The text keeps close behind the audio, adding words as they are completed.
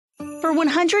For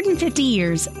 150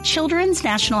 years, Children's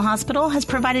National Hospital has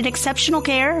provided exceptional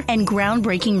care and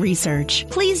groundbreaking research.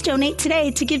 Please donate today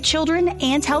to give children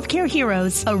and healthcare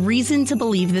heroes a reason to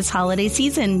believe this holiday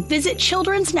season. Visit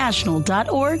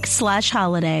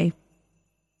childrensnational.org/holiday.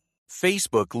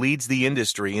 Facebook leads the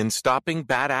industry in stopping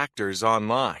bad actors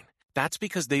online. That's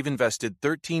because they've invested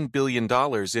 $13 billion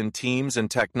in teams and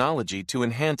technology to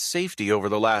enhance safety over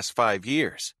the last 5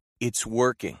 years. It's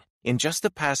working. In just the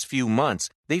past few months,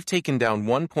 they've taken down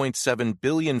 1.7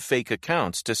 billion fake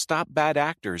accounts to stop bad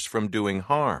actors from doing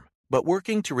harm. But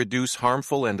working to reduce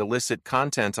harmful and illicit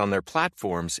content on their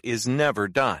platforms is never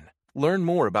done. Learn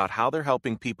more about how they're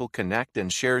helping people connect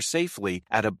and share safely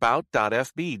at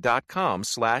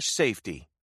about.fb.com/safety.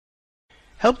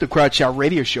 Help the Crowd Shout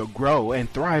Radio Show grow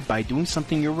and thrive by doing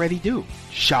something you already do.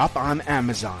 Shop on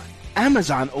Amazon.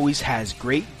 Amazon always has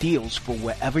great deals for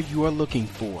whatever you are looking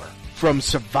for. From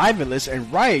survivalists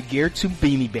and riot gear to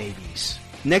beanie babies.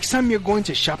 Next time you're going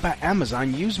to shop at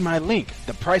Amazon, use my link.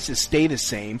 The prices stay the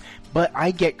same, but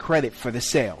I get credit for the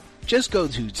sale. Just go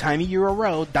to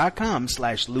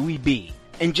tinyurl.com/LouisB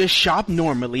and just shop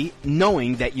normally,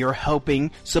 knowing that you're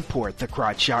helping support the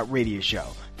Crotch Shot Radio Show.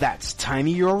 That's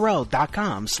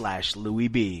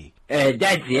tinyurl.com/LouisB.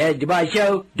 That's the end of my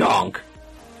show. Donk.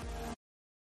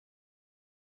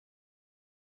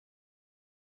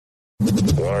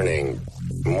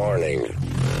 Warning.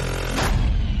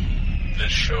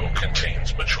 This show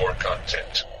contains mature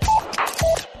content.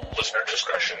 Listener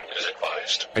discretion is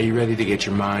advised. Are you ready to get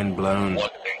your mind blown? One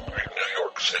angry New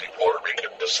York City Puerto Rican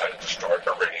decided to start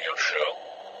a radio show,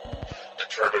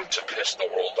 determined to piss the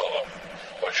world off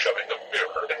by shoving a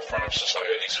mirror in front of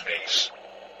society's face.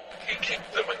 He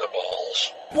kicked them in the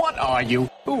balls. What are you?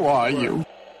 Who are you?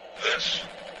 This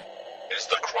is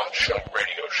the Crotch Shot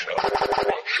Radio Show.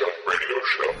 Crotch Shot Radio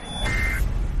Show.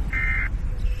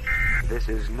 This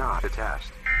is not a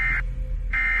test.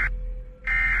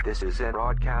 This is a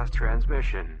broadcast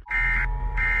transmission.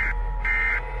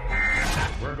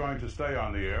 We're going to stay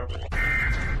on the air.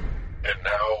 And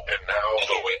now,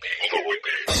 Louis B.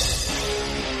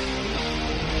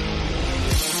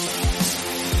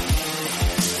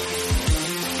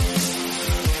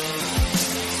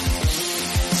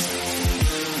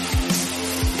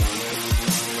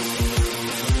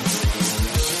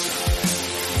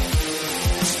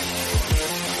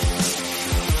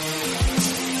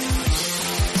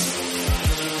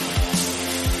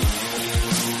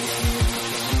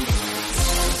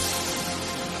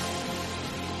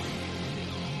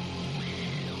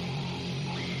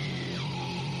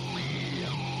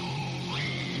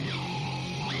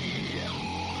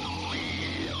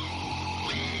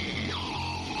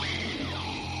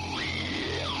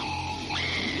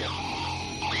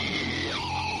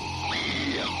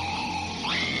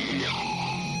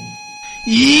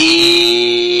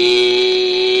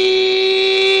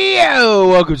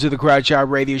 Welcome to the Crowd Shot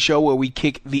Radio Show, where we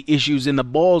kick the issues in the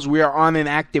balls. We are on an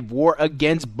active war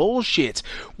against bullshit.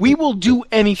 We will do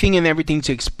anything and everything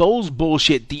to expose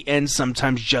bullshit. The ends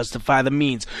sometimes justify the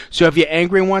means. So if you're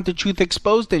angry and want the truth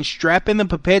exposed, then strap in and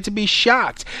prepare to be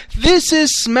shocked. This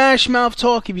is Smash Mouth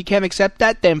Talk. If you can't accept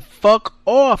that, then fuck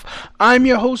off. I'm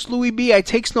your host, Louis B. I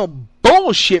takes no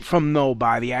bullshit from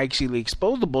nobody. I actually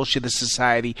expose the bullshit of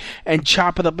society and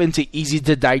chop it up into easy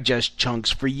to digest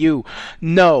chunks for you.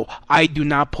 No, I do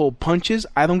not pull punches.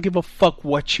 I don't give a fuck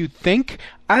what you think.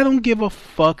 I don't give a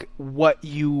fuck what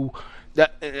you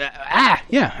I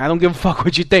don't give a fuck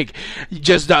what you think. You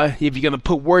just if you're gonna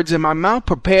put words in my mouth,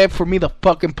 prepare for me to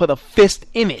fucking put a fist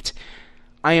in it.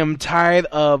 I am tired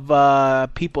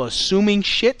of people assuming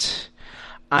shit.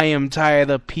 I am tired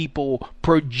of people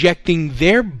projecting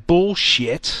their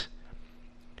bullshit.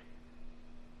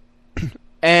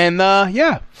 And,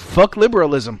 fuck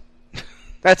liberalism.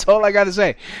 That's all I gotta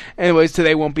say. Anyways,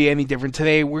 today won't be any different.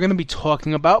 Today we're gonna be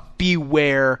talking about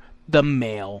beware the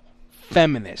male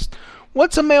feminist.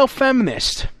 What's a male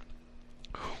feminist?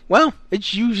 Well,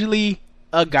 it's usually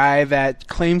a guy that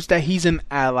claims that he's an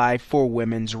ally for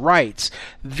women's rights.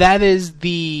 That is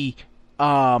the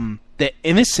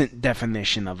innocent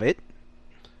definition of it.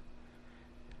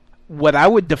 What I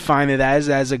would define it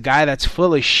as a guy that's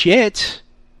full of shit.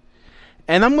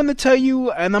 And I'm going to tell you,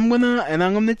 and I'm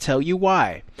going to tell you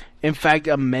why. In fact,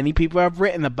 many people have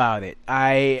written about it.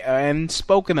 And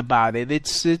spoken about it.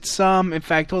 It's in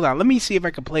fact, hold on. Let me see if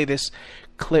I can play this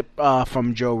clip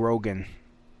from Joe Rogan.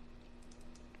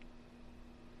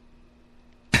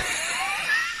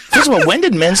 First of all, when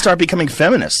did men start becoming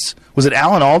feminists? Was it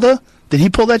Alan Alda? Did he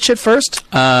pull that shit first?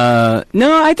 No,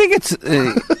 I think it's.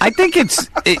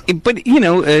 But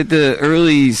the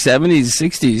early 70s,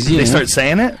 60s. They start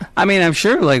saying it. I mean, I'm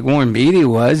sure like Warren Beatty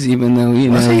was, even though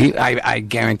I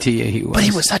guarantee you he was. But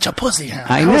he was such a pussy.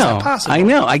 How is know. that possible? I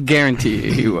know. I guarantee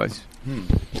you he was.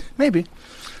 Maybe.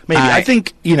 I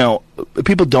think,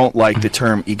 people don't like the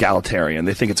term egalitarian.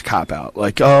 They think it's a cop-out.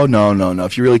 Like, oh, no.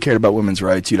 If you really cared about women's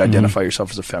rights, you'd identify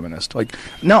yourself as a feminist. Like,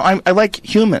 no, I like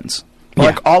humans. I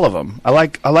like all of them. I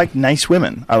like nice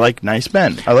women. I like nice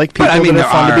men. I like people that are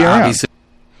fun to be around.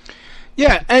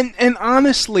 Yeah, and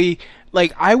honestly,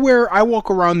 like, I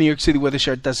walk around New York City with a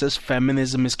shirt that says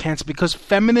feminism is cancer, because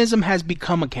feminism has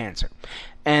become a cancer.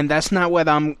 And that's not what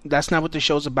the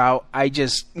show's about. I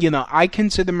just, I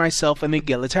consider myself an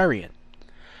egalitarian.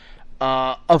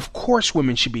 Of course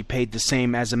women should be paid the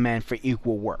same as a man for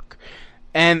equal work.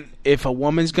 And if a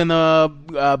woman's gonna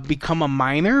become a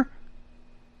miner,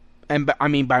 and I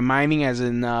mean by mining as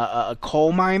in a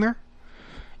coal miner,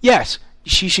 yes,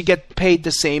 she should get paid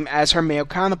the same as her male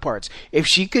counterparts. If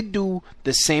she could do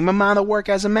the same amount of work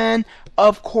as a man,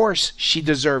 of course she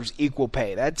deserves equal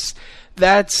pay. That's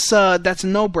a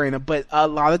no-brainer. But a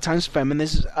lot of times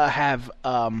feminists have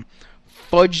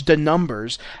fudged the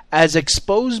numbers, as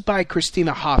exposed by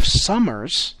Christina Hoff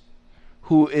Sommers,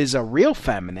 who is a real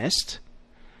feminist,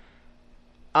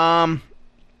 about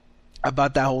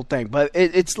that whole thing. But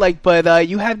it's like,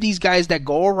 you have these guys that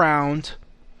go around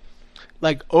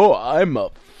like, oh, I'm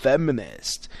a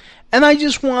feminist, and I'm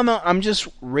just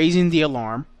raising the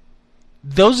alarm.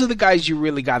 Those are the guys you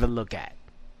really got to look at.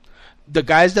 The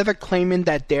guys that are claiming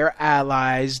that they're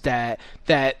allies, that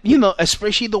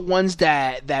especially the ones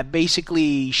that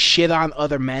basically shit on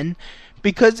other men,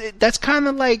 because that's kind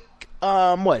of like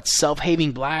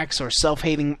self-hating blacks or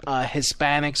self-hating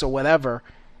Hispanics or whatever.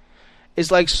 It's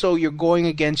like, so you're going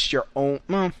against your own.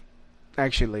 Well,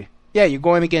 actually, yeah, you're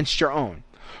going against your own,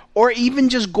 or even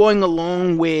just going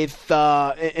along with.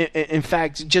 In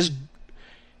fact, just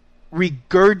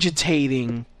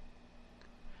regurgitating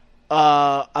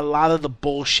a lot of the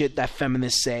bullshit that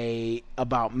feminists say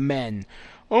about men.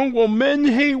 Oh, well, men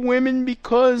hate women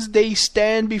because they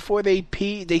stand before they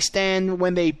pee. They stand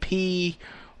when they pee,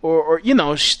 or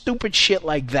stupid shit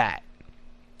like that.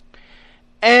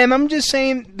 And I'm just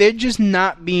saying, they're just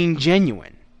not being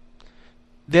genuine.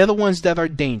 They're the ones that are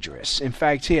dangerous. In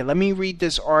fact, here, let me read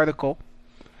this article.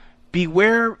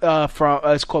 Beware,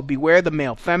 it's called Beware the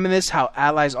Male Feminist, How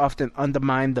Allies Often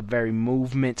Undermine the Very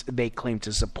Movement They Claim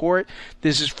to Support.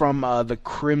 This is from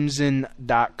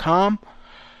thecrimson.com.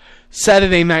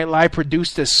 Saturday Night Live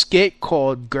produced a skit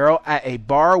called Girl at a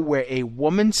Bar, where a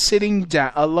woman sitting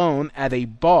down alone at a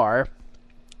bar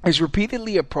is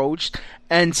repeatedly approached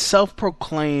and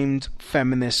self-proclaimed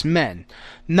feminist men.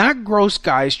 Not gross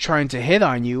guys trying to hit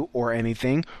on you or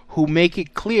anything, who make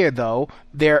it clear, though,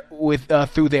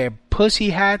 through their pussy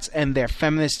hats and their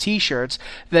feminist t-shirts,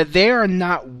 that they are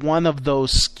not one of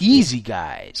those skeezy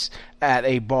guys at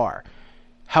a bar.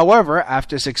 However,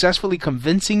 after successfully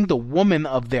convincing the woman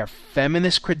of their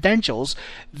feminist credentials,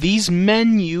 these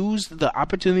men use the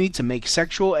opportunity to make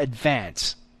sexual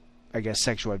advances. It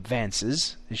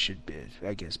should be,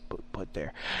 put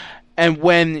there. And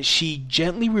when she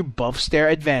gently rebuffs their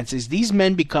advances, these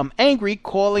men become angry,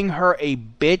 calling her a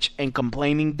bitch and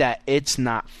complaining that it's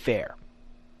not fair.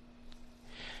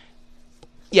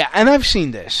 Yeah, and I've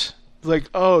seen this. Like,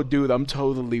 oh, dude, I'm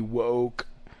totally woke.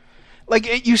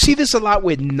 Like, you see this a lot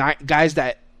with guys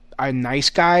that are nice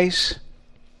guys.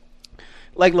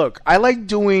 Like, look, I like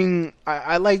doing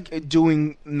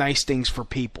nice things for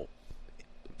people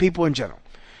in general.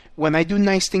 When I do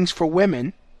nice things for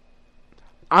women,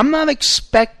 I'm not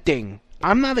expecting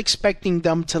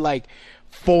them to like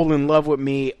fall in love with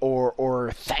me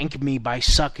or thank me by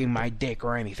sucking my dick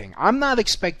or anything. I'm not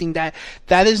expecting that.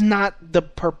 That is not the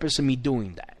purpose of me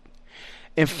doing that.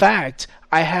 In fact,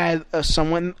 I had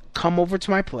someone come over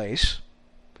to my place.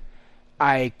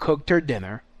 I cooked her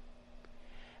dinner.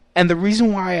 And the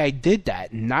reason why I did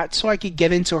that, not so I could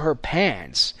get into her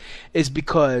pants, is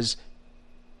because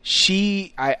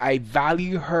I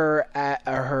value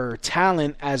her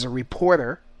talent as a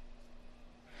reporter,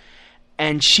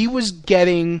 and she was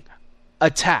getting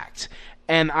attacked,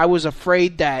 and I was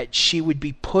afraid that she would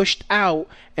be pushed out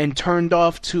and turned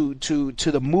off to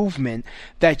the movement,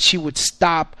 that she would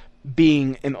stop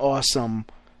being an awesome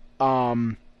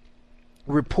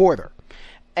reporter.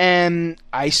 And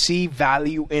I saw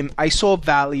value and I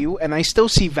still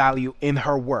see value in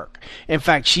her work. In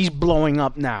fact, she's blowing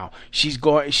up now.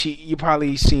 You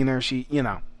probably seen her.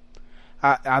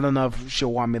 I don't know if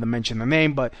she'll want me to mention her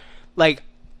name, but like,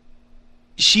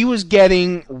 she was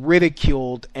getting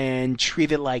ridiculed and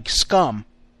treated like scum.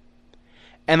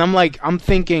 And I'm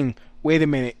thinking, wait a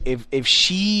minute, if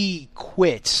she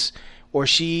quits, or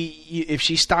if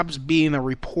she stops being a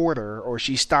reporter, or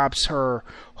she stops her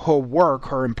work,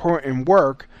 her important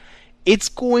work, it's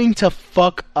going to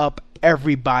fuck up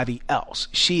everybody else.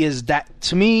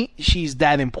 To me, she's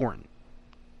that important.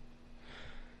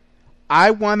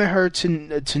 I wanted her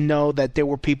to know that there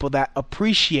were people that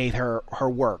appreciate her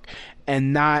work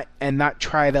and not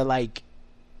try to like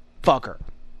fuck her.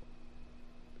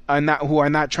 Who are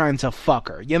not trying to fuck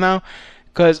her, you know?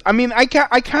 Because I mean, I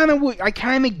kind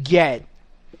of get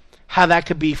how that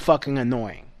could be fucking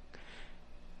annoying.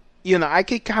 You know, I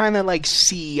could kind of like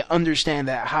understand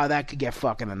how that could get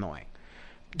fucking annoying.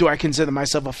 Do I consider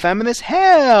myself a feminist?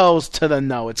 Hells to the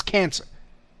no, it's cancer.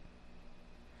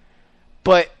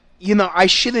 But you know, I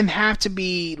shouldn't have to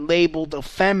be labeled a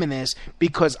feminist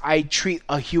because I treat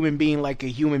a human being like a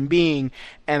human being,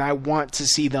 and I want to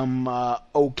see them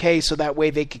okay, so that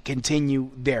way they can continue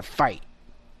their fight.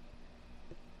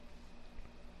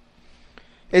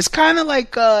 It's kind of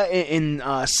like in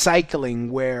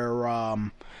cycling, where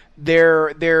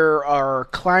there are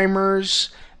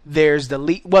climbers. There's the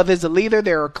leader.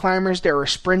 There are climbers. There are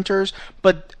sprinters,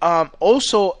 but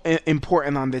also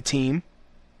important on the team,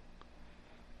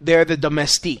 they're the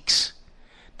domestiques.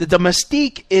 The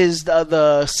domestique is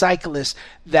the cyclist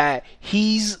that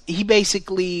he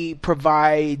basically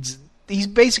provides. He's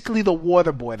basically the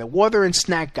water boy, the water and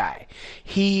snack guy.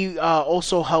 He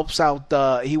also helps out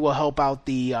he will help out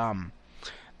the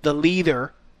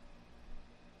leader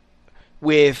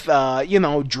with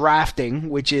drafting,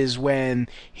 which is when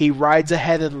he rides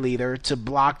ahead of the leader to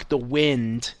block the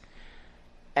wind.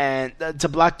 And to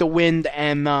block the wind to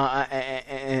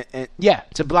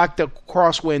block the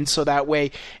crosswind, so that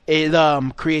way it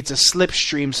creates a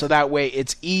slipstream, so that way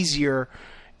it's easier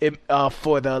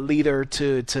for the leader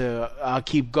to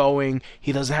keep going.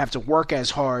 He doesn't have to work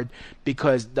as hard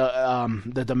because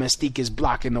the domestique is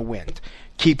blocking the wind,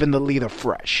 keeping the leader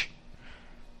fresh.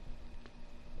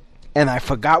 And I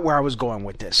forgot where I was going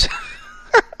with this.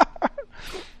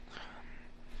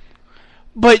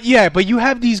 But you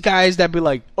have these guys that be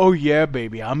like, oh yeah,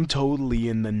 baby, I'm totally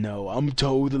in the know. I'm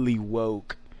totally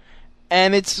woke.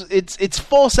 And it's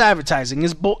false advertising.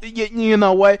 It's you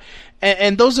know what?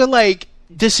 And those are like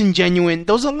disingenuous.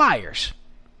 Those are liars.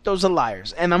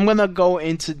 And I'm going to go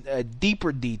into a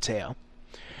deeper detail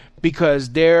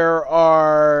because there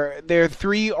are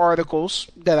 3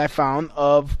 articles that I found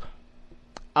of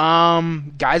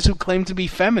guys who claim to be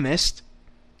feminists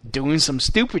doing some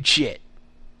stupid shit.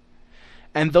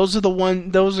 And those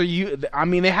are you. I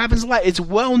mean, it happens a lot. It's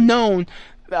well known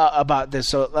about this.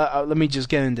 So let me just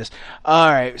get into this. All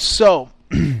right. So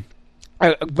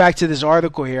back to this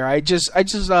article here. I just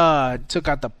took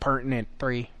out the pertinent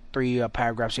three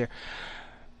paragraphs here.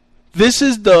 This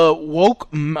is the woke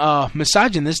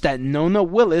misogynist that Nona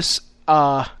Willis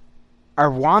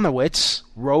Arwanowitz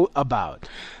wrote about.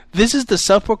 This is the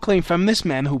self-proclaimed feminist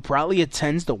man who proudly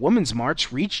attends the Women's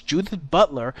March, reached Judith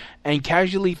Butler, and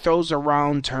casually throws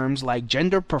around terms like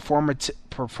gender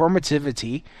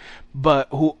performativity, but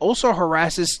who also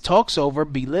harasses, talks over,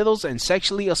 belittles, and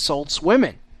sexually assaults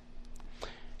women.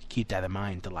 Keep that in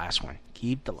mind, the last one.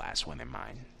 Keep the last one in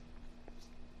mind.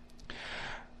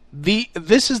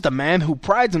 This is the man who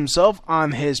prides himself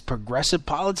on his progressive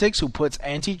politics, who puts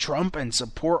anti-Trump and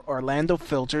support Orlando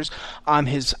filters on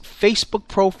his Facebook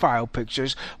profile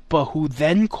pictures, but who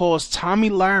then calls Tommy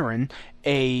Lahren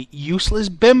a useless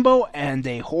bimbo and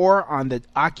a whore on the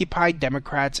Occupy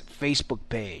Democrats Facebook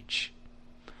page.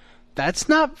 That's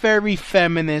not very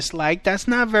feminist-like. That's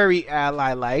not very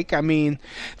ally-like. I mean,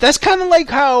 that's kind of like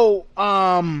how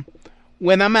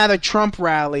when I'm at a Trump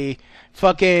rally,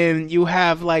 fucking, you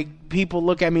have like people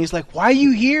look at me. It's like, why are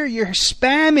you here? You're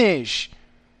Spanish.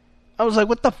 I was like,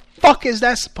 what the fuck is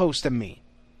that supposed to mean?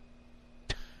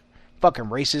 Fucking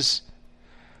racist.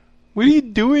 What are you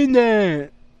doing there?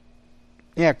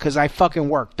 Yeah, because I fucking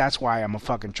work. That's why I'm a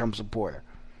fucking Trump supporter.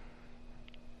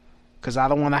 Because I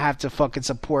don't want to have to fucking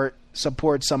support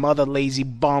some other lazy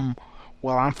bum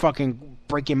while I'm fucking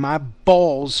breaking my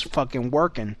balls fucking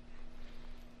working.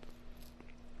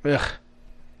 Ugh.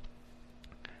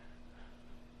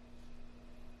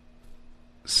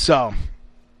 So,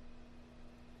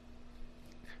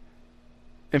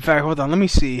 in fact, hold on, let me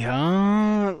see,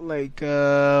 where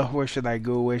should I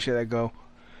go?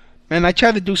 Man, I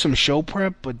tried to do some show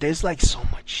prep, but there's like so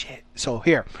much shit. So,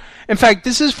 here. In fact,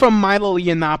 this is from Milo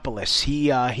Yiannopoulos.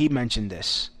 He mentioned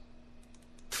this.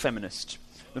 Feminist.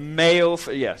 The male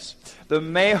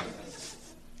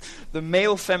the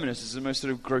male feminist is the most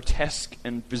sort of grotesque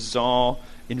and bizarre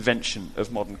invention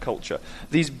of modern culture.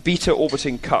 These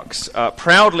beta-orbiting cucks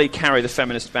proudly carry the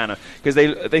feminist banner because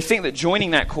they think that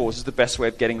joining that cause is the best way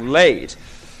of getting laid.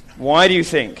 Why do you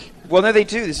think? Well, no, they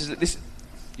do.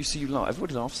 You see, you laugh.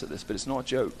 Everybody laughs at this, but it's not a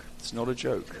joke. It's not a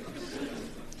joke.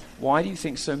 Why do you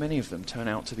think so many of them turn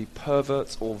out to be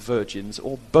perverts or virgins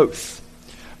or both?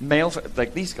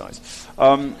 Like these guys.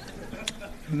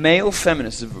 Male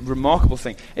feminists is a remarkable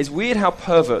thing. It's weird how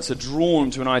perverts are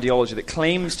drawn to an ideology that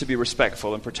claims to be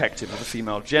respectful and protective of the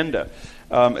female gender.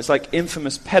 It's like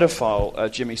infamous pedophile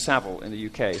Jimmy Savile in the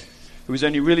UK, who was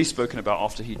only really spoken about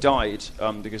after he died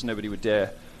because nobody would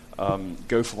dare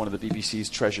go for one of the BBC's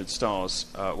treasured stars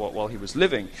while he was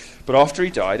living. But after he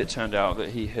died, it turned out that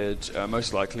he had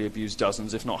most likely abused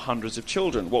dozens, if not hundreds, of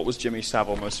children. What was Jimmy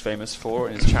Savile most famous for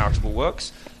in his charitable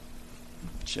works?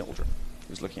 Children.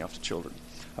 He was looking after children.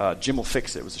 Jim Will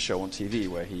Fix It was a show on TV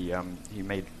where he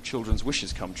made children's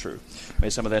wishes come true,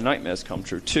 made some of their nightmares come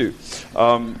true too.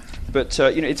 But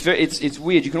it's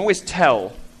weird. You can always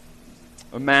tell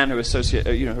a man who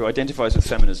who identifies with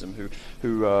feminism,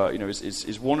 who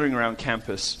is wandering around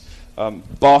campus,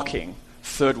 barking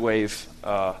third wave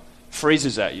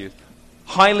phrases at you,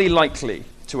 highly likely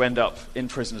to end up in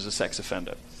prison as a sex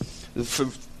offender. For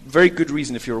very good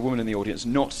reason, if you're a woman in the audience,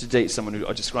 not to date someone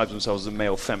who describes themselves as a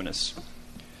male feminist.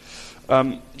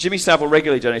 Jimmy Savile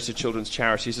regularly donated to children's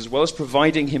charities. As well as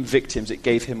providing him victims, it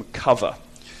gave him cover.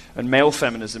 And male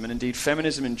feminism, and indeed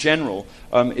feminism in general,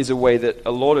 is a way that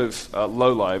a lot of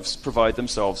lowlives provide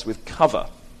themselves with cover.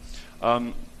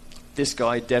 This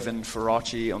guy, Devin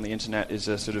Faraci, on the internet is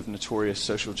a sort of notorious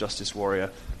social justice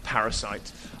warrior,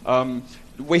 parasite.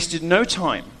 Wasted no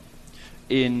time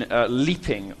in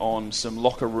leaping on some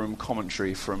locker room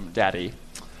commentary from Daddy,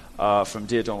 from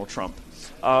Dear Donald Trump.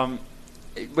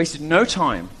 It wasted no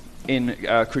time in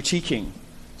critiquing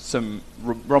some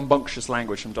rambunctious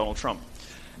language from Donald Trump.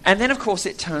 And then, of course,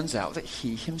 it turns out that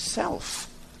he himself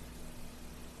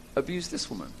abused this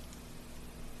woman.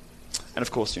 And,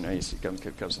 of course, he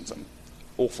goes on some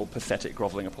awful, pathetic,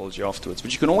 groveling apology afterwards.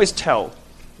 But you can always tell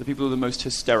the people who are the most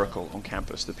hysterical on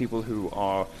campus, the people who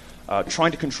are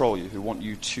trying to control you, who want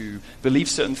you to believe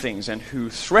certain things, and who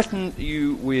threaten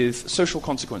you with social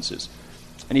consequences,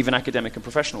 and even academic and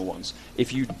professional ones,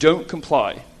 if you don't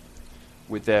comply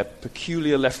with their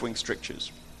peculiar left-wing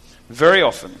strictures. Very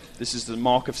often, this is the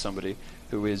mark of somebody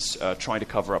who is trying to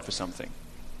cover up for something.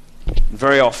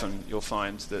 Very often, you'll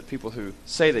find that people who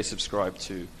say they subscribe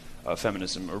to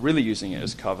feminism are really using it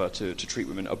as cover to treat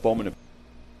women abominably.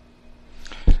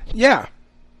 Yeah.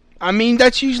 I mean,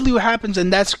 that's usually what happens,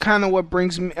 and that's kind of what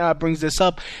brings this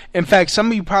up. In fact, some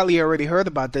of you probably already heard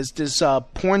about this. This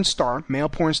porn star, male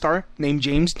porn star, named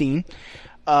James Dean,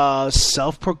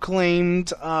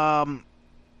 self-proclaimed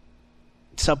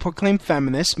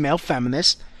feminist, male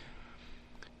feminist.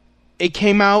 It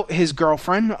came out, his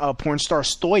girlfriend, porn star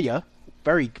Stoya,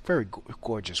 very, very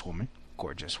gorgeous woman,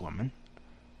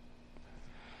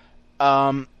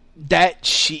 that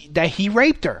he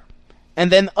raped her. And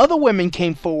then other women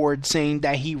came forward saying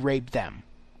that he raped them.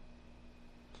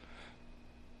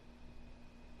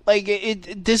 Like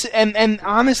and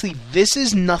honestly, this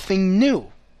is nothing new.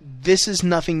 This is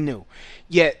nothing new.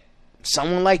 Yet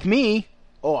someone like me,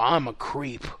 I'm a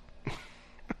creep.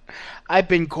 I've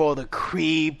been called a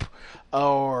creep,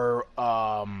 or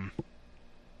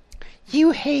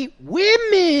you hate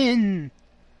women.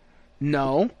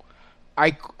 No,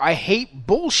 I hate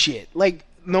bullshit. Like,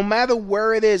 no matter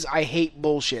where it is, I hate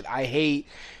bullshit. I hate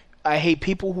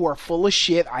people who are full of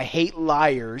shit. I hate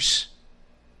liars.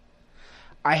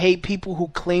 I hate people who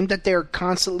claim that they're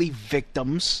constantly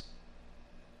victims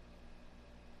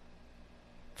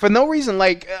for no reason.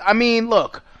 Like, I mean,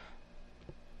 look,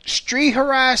 street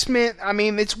harassment, I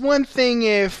mean, it's one thing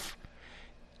if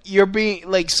you're being,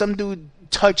 like, some dude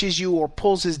touches you or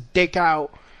pulls his dick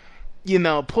out,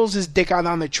 pulls his dick out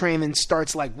on the train and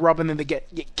starts, like, rubbing it again.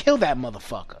 Kill that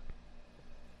motherfucker.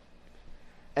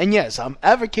 And yes, I'm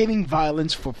advocating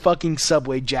violence for fucking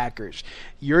subway jackers.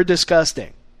 You're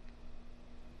disgusting.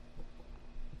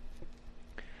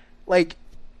 Like,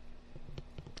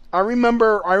 I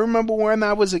remember when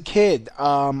I was a kid,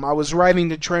 I was riding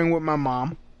the train with my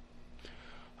mom.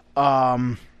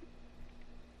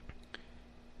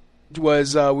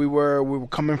 We were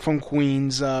coming from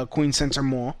Queens Center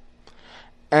Mall.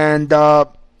 And I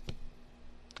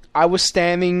was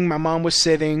standing, my mom was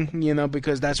sitting,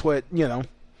 because that's what, of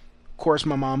course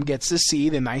my mom gets the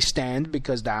seat and I stand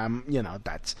because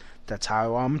that's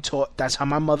how I'm taught, that's how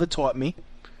my mother taught me.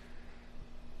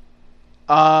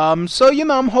 So,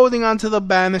 I'm holding onto the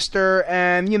banister,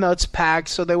 and, it's packed,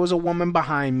 so there was a woman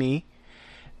behind me.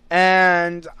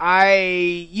 And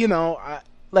I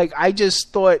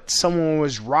just thought someone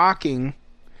was rocking,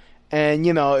 and,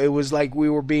 it was like we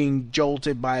were being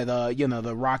jolted by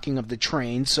the rocking of the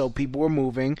train, so people were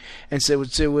moving, and so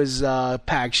it was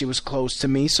packed. She was close to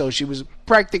me, so she was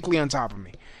practically on top of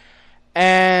me.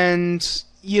 And,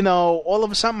 all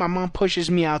of a sudden, my mom pushes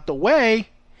me out the way,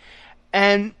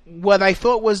 and what I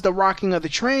thought was the rocking of the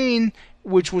train,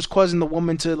 which was causing the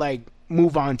woman to,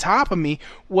 move on top of me,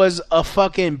 was a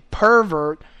fucking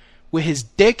pervert with his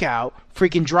dick out,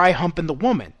 freaking dry humping the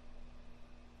woman.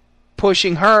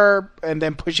 Pushing her, and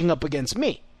then pushing up against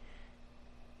me.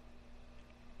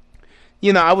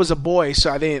 I was a boy,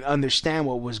 so I didn't understand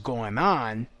what was going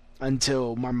on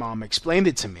until my mom explained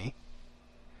it to me.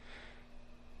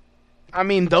 I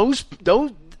mean, those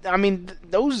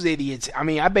idiots,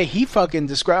 I bet he fucking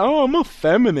described, I'm a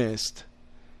feminist.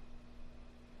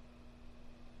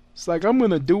 It's like, I'm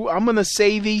gonna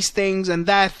say these things and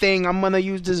that thing, I'm gonna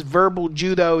use this verbal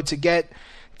judo to get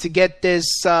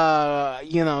this,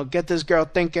 get this girl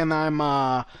thinking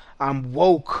I'm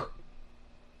woke.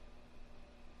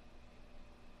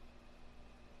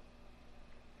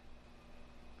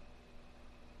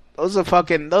 Those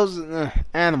are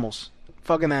animals.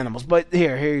 Fucking animals. But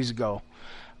here you go.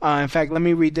 In fact, let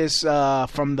me read this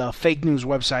from the fake news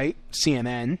website,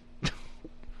 CNN.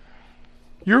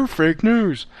 You're fake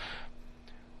news.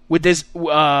 With this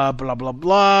blah blah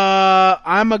blah.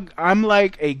 I'm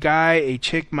like a guy a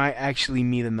chick might actually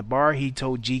meet in the bar, he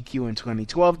told GQ in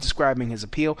 2012, describing his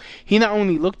appeal. He not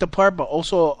only looked the part but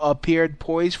also appeared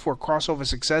poised for crossover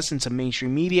success into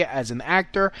mainstream media as an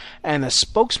actor and a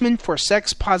spokesman for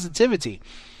sex positivity.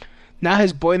 Now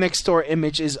his boy next door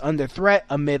image is under threat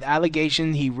amid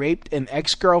allegation he raped an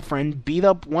ex-girlfriend, beat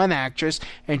up one actress,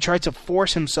 and tried to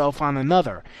force himself on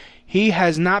another. He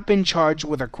has not been charged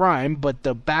with a crime, but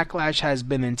the backlash has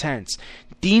been intense.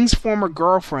 Dean's former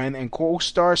girlfriend and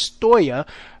co-star Stoya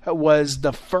was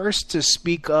the first to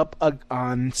speak up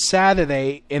on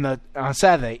Saturday. In a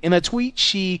tweet,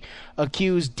 she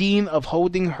accused Dean of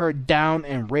holding her down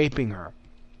and raping her.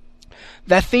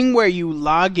 That thing where you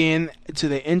log in to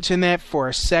the internet for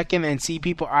a second and see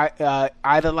people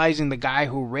idolizing the guy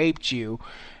who raped you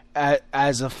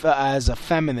as a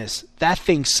feminist. That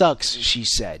thing sucks, she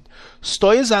said.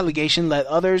 Stoya's allegation led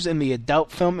others in the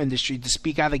adult film industry to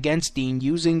speak out against Dean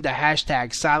using the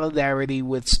hashtag solidarity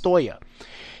with Stoya.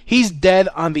 He's dead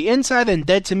on the inside and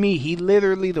dead to me. He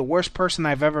literally the worst person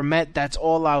I've ever met. That's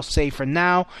all I'll say for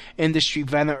now, industry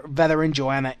veteran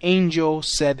Joanna Angel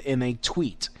said in a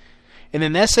tweet. In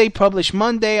an essay published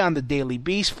Monday on the Daily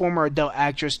Beast, former adult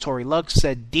actress Tori Lux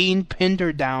said Dean pinned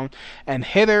her down and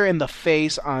hit her in the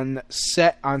face on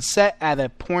set at a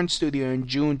porn studio in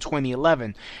June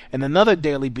 2011. In another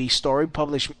Daily Beast story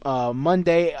published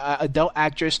Monday, adult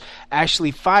actress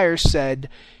Ashley Fires said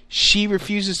she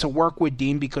refuses to work with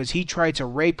Dean because he tried to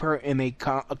rape her in a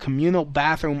communal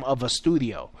bathroom of a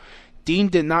studio. Dean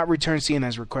did not return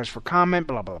CNN's request for comment,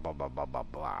 blah, blah, blah, blah, blah, blah,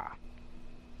 blah.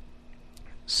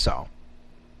 So,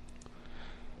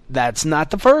 that's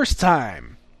not the first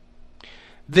time.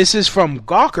 This is from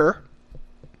Gawker.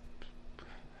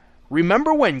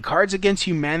 Remember when Cards Against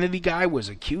Humanity guy was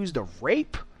accused of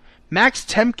rape? Max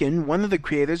Temkin, one of the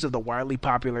creators of the wildly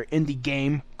popular indie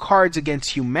game Cards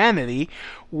Against Humanity,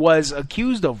 was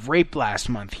accused of rape last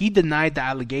month. He denied the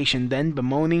allegation, then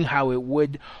bemoaning how it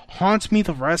would haunt me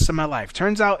the rest of my life.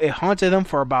 Turns out it haunted him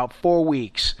for about 4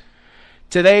 weeks.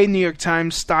 Today, New York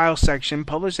Times Style section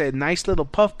published a nice little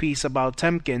puff piece about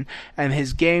Temkin and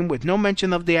his game with no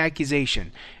mention of the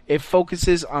accusation. It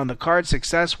focuses on the card's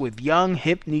success with young,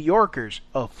 hip New Yorkers.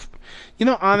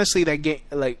 Honestly, that game,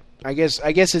 I guess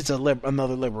it's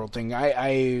another liberal thing.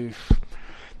 There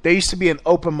used to be an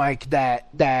open mic that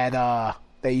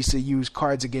they used to use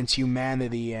Cards Against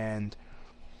Humanity, and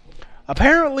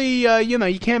apparently,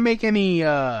 you can't make any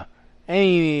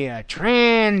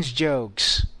trans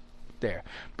jokes there.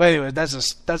 But anyway, that's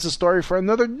a story for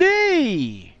another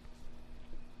day.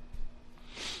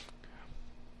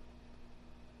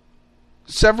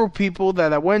 Several people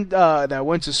that I went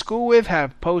to school with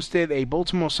have posted a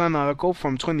Baltimore Sun article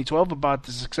from 2012 about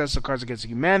the success of Cards Against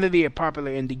Humanity, a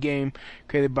popular indie game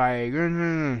created by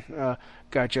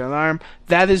Goucher alarm.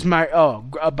 That is my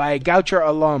by Goucher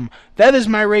alum. That is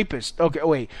my rapist. Okay,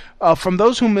 wait. From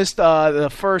those who missed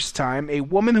the first time, a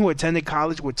woman who attended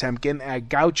college with Temkin at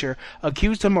Goucher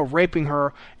accused him of raping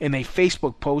her in a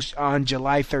Facebook post on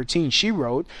July 13. She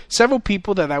wrote, "Several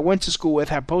people that I went to school with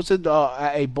have posted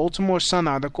a Baltimore Sun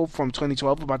article from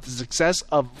 2012 about the success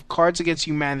of Cards Against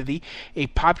Humanity, a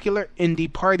popular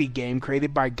indie party game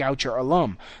created by Goucher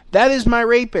alum. That is my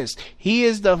rapist. He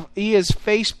is having his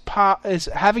face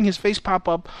pop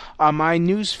up on my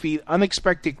newsfeed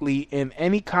unexpectedly in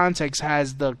any context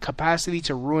has the capacity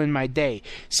to ruin my day.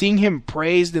 Seeing him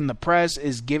praised in the press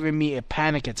is giving me a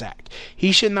panic attack.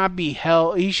 He should not be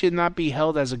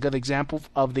held as a good example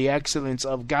of the excellence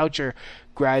of Goucher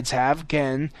grads have,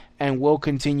 can, and will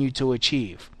continue to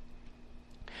achieve."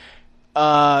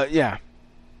 Yeah.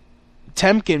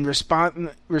 Temkin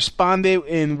responded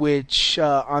in which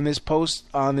on his post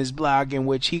on his blog, in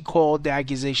which he called the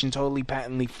accusation totally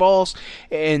patently false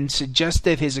and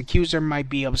suggested his accuser might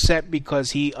be upset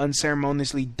because he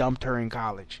unceremoniously dumped her in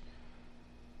college.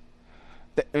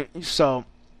 So,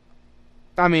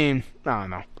 I mean, I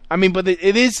don't know. I mean, but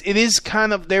it is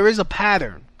kind of, there is a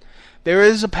pattern. There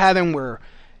is a pattern where,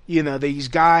 you know, these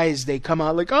guys, they come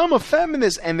out like, I'm a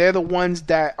feminist, and they're the ones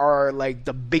that are like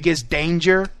the biggest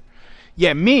danger.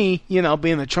 Yeah, me, you know,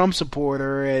 being a Trump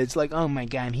supporter, it's like, oh my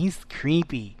God, he's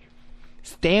creepy.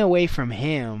 Stay away from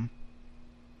him.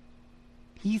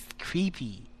 He's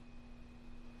creepy.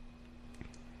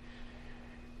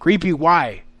 Creepy,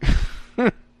 why?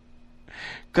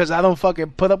 Because I don't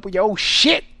fucking put up with your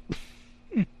shit.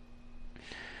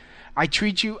 I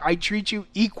treat you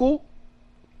equal.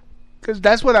 Because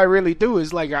that's what I really do.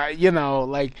 Is like,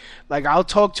 like I'll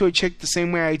talk to a chick the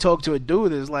same way I talk to a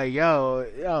dude. It's like,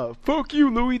 yo, fuck you,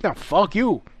 Louis. Now, fuck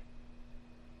you.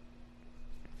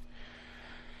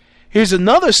 Here's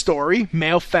another story.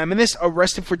 Male feminist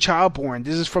arrested for child porn.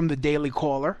 This is from the Daily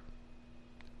Caller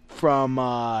from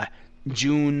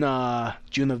June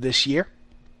of this year.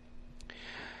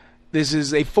 This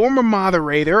is a former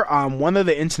moderator on one of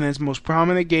the internet's most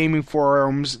prominent gaming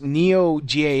forums,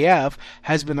 NeoGAF,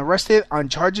 has been arrested on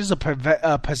charges of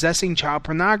possessing child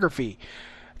pornography.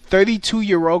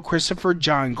 32-year-old Christopher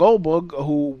John Goldberg,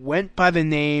 who went by the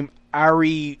name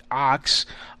Ari Ox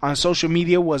on social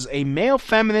media, was a male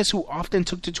feminist who often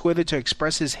took to Twitter to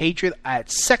express his hatred at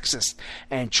sexist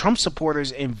and Trump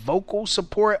supporters in vocal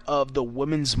support of the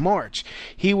Women's March.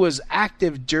 He was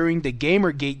active during the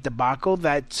Gamergate debacle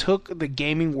that took the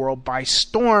gaming world by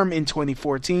storm in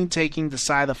 2014, taking the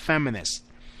side of feminists.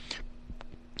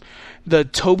 The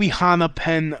Tobyhanna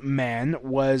Penn man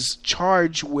was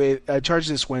charged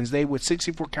this Wednesday with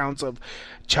 64 counts of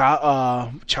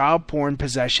child porn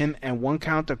possession and 1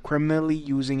 count of criminally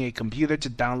using a computer to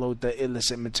download the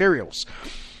illicit materials.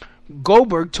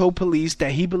 Goldberg told police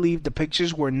that he believed the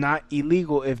pictures were not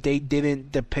illegal if they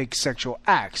didn't depict sexual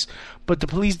acts, but the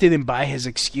police didn't buy his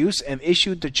excuse and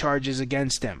issued the charges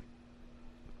against him.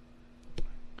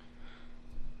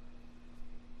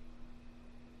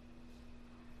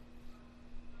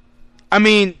 I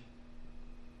mean,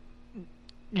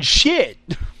 shit.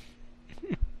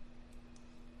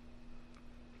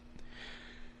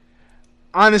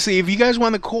 Honestly, if you guys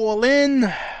want to call in,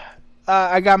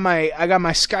 I got my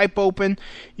Skype open.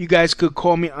 You guys could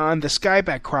call me on the Skype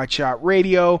at Crotchshot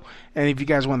Radio. And if you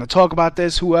guys want to talk about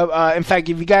this, whoever, in fact,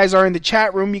 if you guys are in the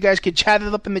chat room, you guys could chat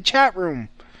it up in the chat room.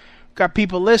 Got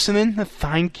people listening.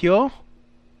 Thank you.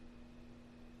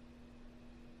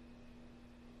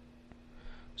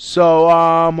 So,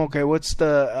 okay, what's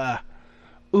the,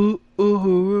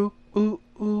 we're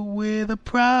the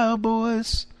Proud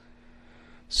Boys.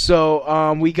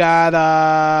 So, we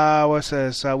got, what's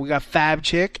this? We got Fab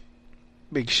Chick.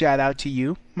 Big shout out to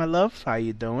you, my love. How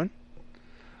you doing?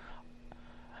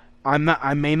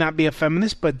 I may not be a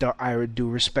feminist, but I do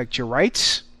respect your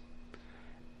rights.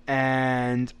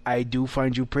 And I do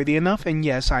find you pretty enough, and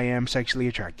yes, I am sexually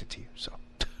attracted to you, so.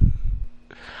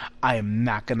 I am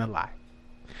not gonna lie.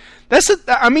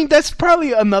 That's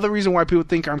probably another reason why people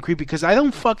think I'm creepy, because I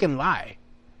don't fucking lie.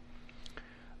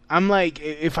 I'm like,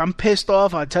 if I'm pissed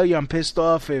off, I'll tell you I'm pissed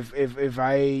off. If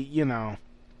I, you know,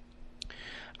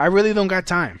 I really don't got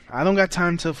time. I don't got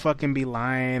time to fucking be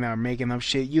lying or making up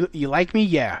shit. You like me?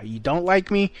 Yeah. You don't like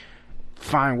me?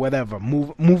 Fine, whatever.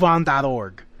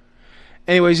 MoveOn.org.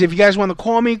 Anyways, if you guys want to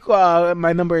call me,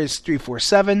 my number is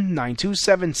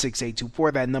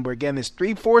 347-927-6824. That number again is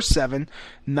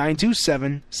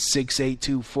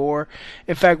 347-927-6824.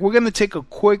 In fact, we're going to take a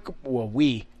quick,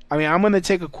 I'm going to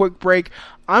take a quick break.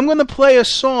 I'm going to play a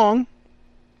song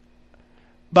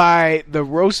by the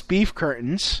Roast Beef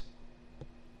Curtains.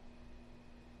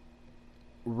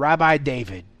 Rabbi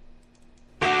David.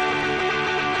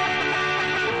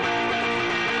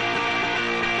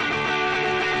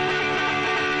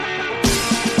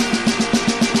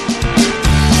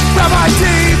 Rabbi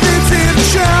David's in the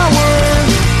shower,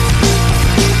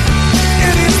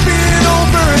 and it's been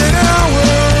over an hour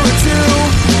or two.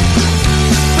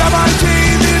 Rabbi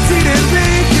David's eating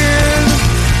bacon.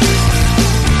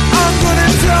 I'm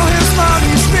gonna tell his mom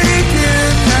he's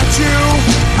faking at you.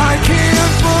 I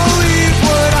can't believe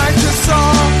what I just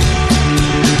saw.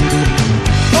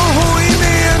 A holy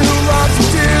man who loves to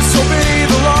disobey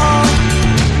the law.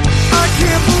 I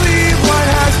can't believe what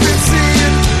has been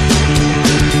seen.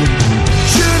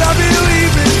 Should I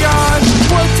believe in God?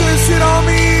 What does it all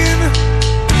mean?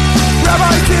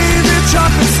 Rabbi David,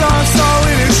 chocolate sauce all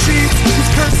in his sheets. He's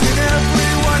cursing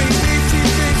everyone he meets. He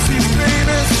thinks he's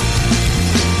famous.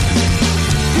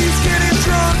 He's getting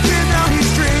drunk and now he's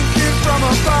drinking from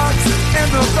a box. And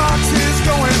the box is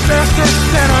going faster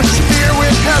than a steer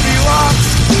with heavy locks.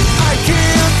 I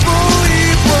can't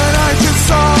believe what I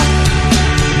just saw.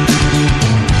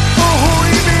 A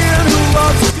holy man who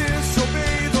loves to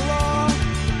disobey the law.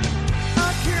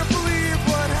 I can't believe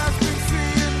what has been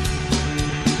seen.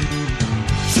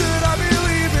 Should I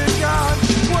believe in God?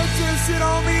 What does it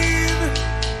all mean?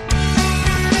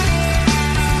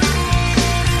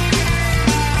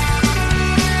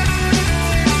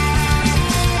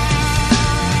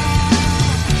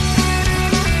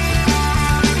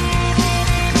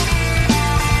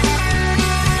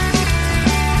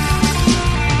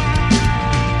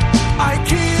 I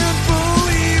can't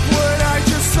believe what I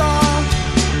just saw.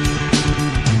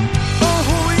 A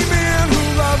holy man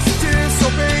who loves to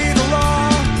disobey the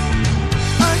law.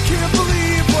 I can't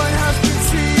believe what has been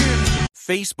seen.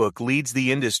 Facebook leads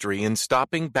the industry in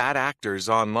stopping bad actors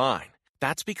online.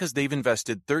 That's because they've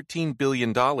invested $13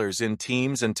 billion in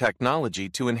teams and technology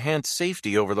to enhance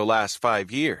safety over the last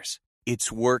 5 years.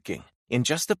 It's working. In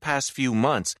just the past few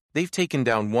months, they've taken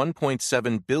down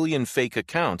 1.7 billion fake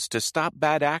accounts to stop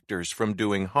bad actors from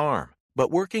doing harm.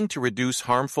 But working to reduce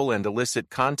harmful and illicit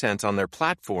content on their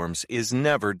platforms is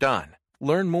never done.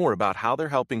 Learn more about how they're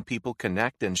helping people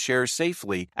connect and share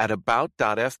safely at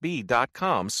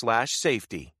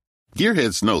about.fb.com/safety.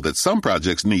 Gearheads know that some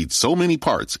projects need so many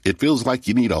parts, it feels like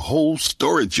you need a whole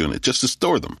storage unit just to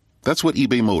store them. That's what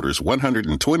eBay Motors'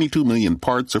 122 million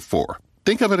parts are for.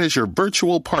 Think of it as your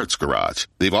virtual parts garage.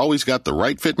 They've always got the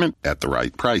right fitment at the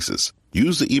right prices.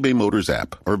 Use the eBay Motors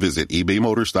app or visit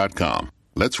ebaymotors.com.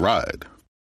 Let's ride.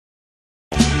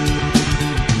 Should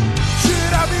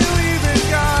I believe in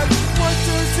God? What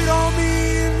does it all mean?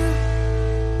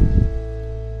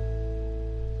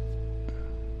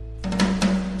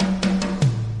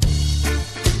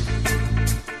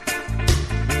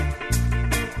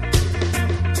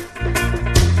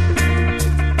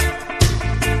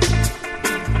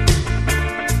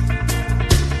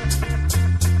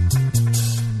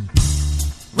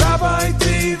 Rabbi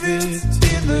David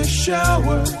in the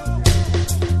shower,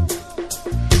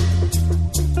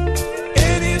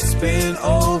 and it's been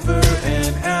over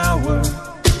an hour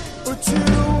or two.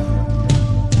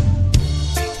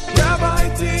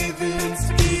 Rabbi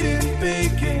David's eating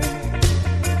bacon,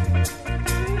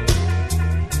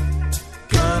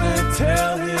 gonna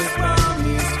tell his mom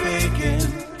he's faking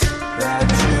that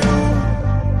Jew.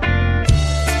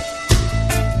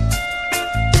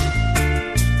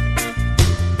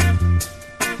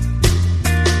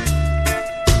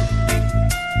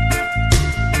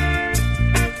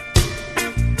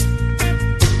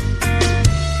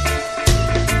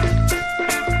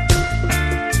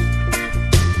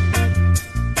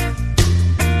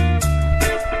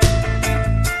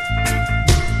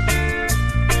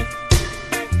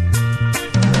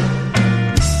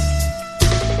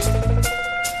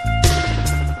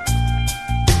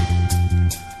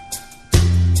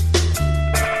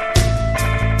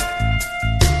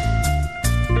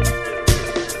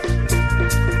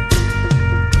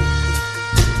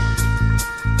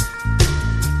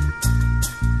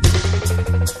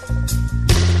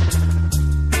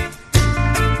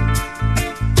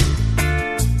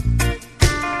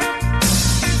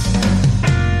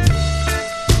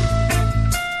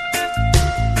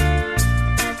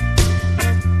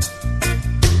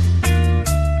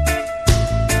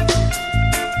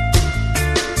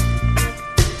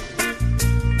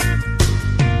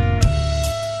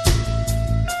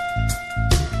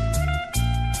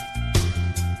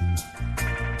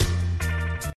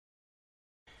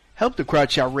 Help the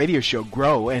Crowd Shout Radio Show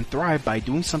grow and thrive by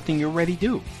doing something you already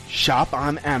do. Shop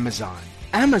on Amazon.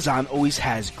 Amazon always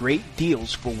has great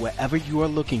deals for whatever you are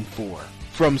looking for.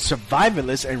 From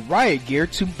survivalists and riot gear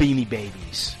to beanie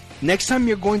babies. Next time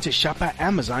you're going to shop at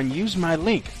Amazon, use my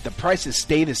link. The prices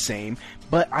stay the same,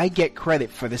 but I get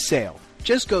credit for the sale.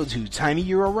 Just go to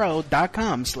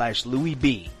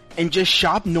tinyurl.com/LouisB and just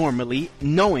shop normally,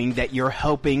 knowing that you're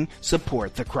helping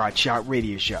support the Crotch Shot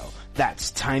Radio Show.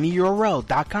 That's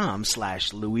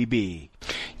tinyurl.com/LouisB.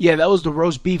 Yeah, that was the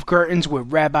roast beef curtains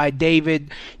with Rabbi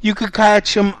David. You could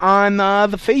catch them on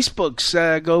the Facebooks.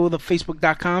 Go to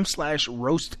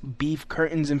facebook.com/roast beef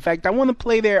curtains. In fact, I want to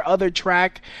play their other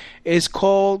track. It's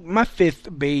called My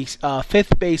Fifth Base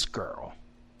Girl.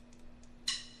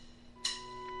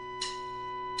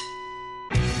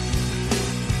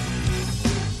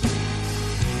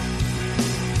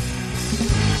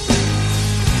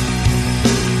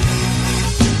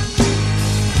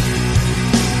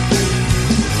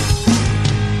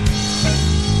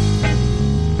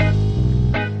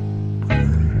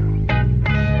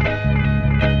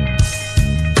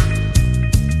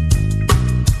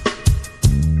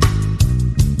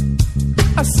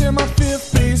 I said my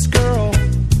fifth base girl.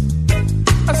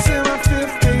 I said my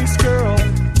fifth base girl.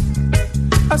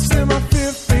 I said my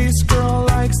fifth base girl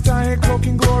likes Diet Coke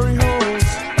and glory holes.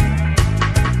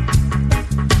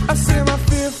 I said my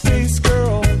fifth base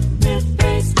girl.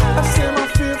 I said my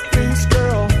fifth base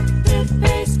girl.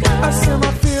 I said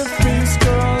my fifth base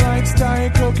girl likes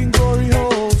Diet Coke and glory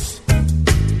holes.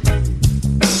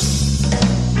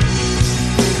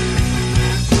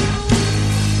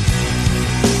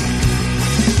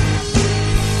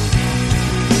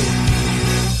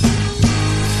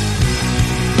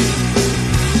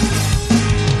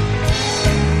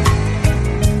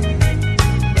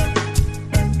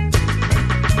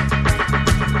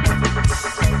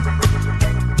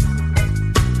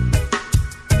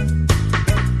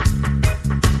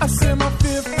 I said my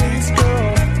fifth base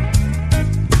girl.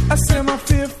 I said my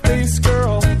fifth base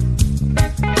girl.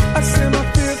 I said my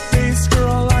fifth base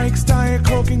girl likes Diet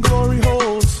Coke and glory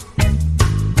holes.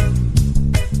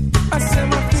 I said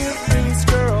my fifth base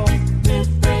girl. I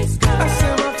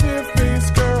said my fifth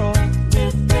base girl.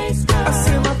 I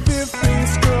said my fifth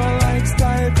base girl likes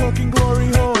Diet Coke and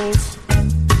glory holes.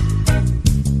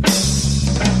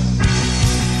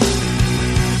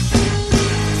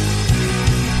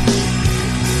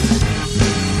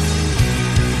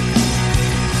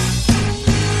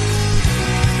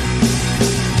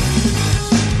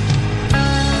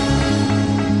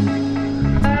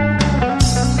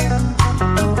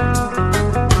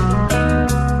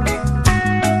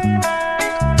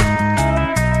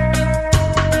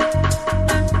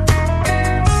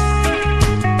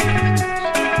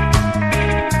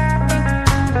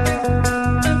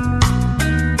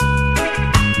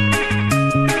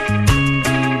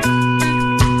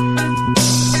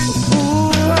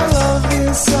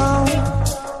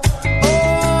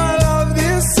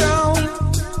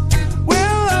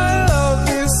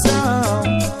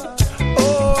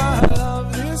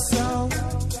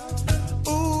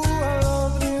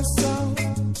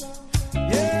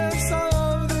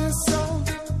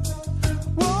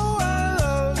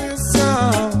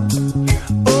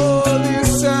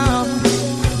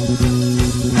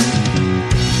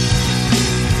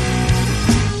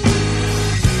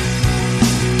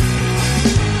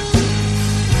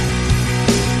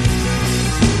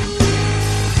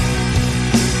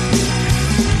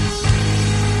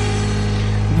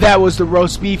 That was the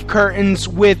Roast Beef Curtains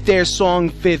with their song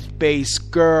Fifth Base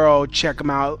Girl. Check them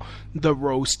out. The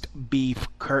Roast Beef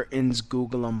Curtains.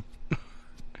 Google them.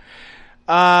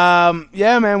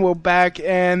 Yeah, man, we're back.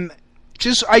 And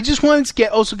I just wanted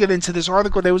to get into this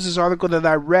article. There was this article that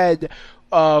I read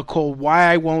called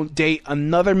Why I Won't Date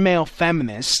Another Male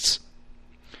Feminist.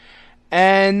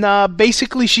 And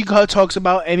basically she talks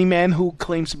about any man who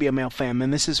claims to be a male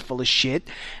feminist is full of shit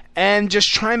and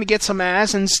just trying to get some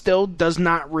ass and still does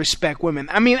not respect women.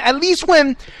 I mean, at least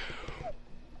when,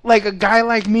 like, a guy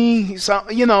like me, so,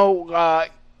 yeah,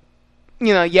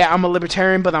 I'm a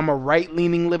libertarian, but I'm a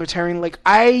right-leaning libertarian. Like,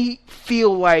 I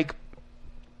feel like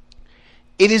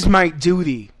it is my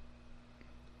duty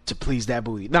to please that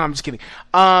booty. No, I'm just kidding.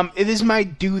 It is my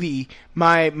duty,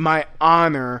 my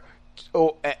honor,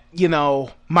 or,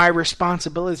 my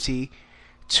responsibility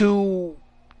to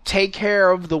take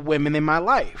care of the women in my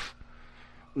life.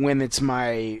 When it's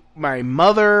my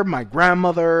mother, my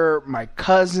grandmother, my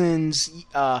cousins,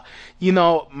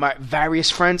 my various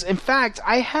friends. In fact,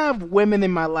 I have women in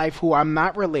my life who I'm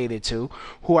not related to,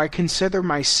 who I consider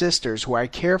my sisters, who I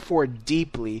care for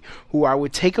deeply, who I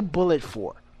would take a bullet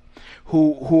for,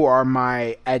 who are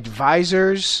my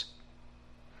advisors,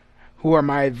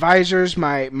 my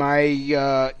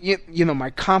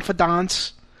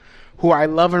confidants, who I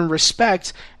love and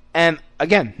respect. And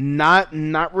again,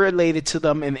 not related to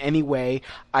them in any way.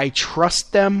 I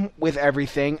trust them with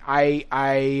everything.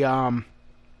 In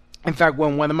fact,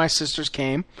 when one of my sisters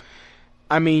came,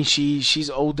 I mean, she's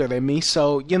older than me,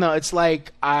 so it's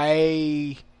like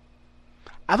I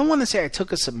don't want to say I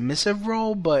took a submissive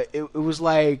role, but it was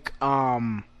like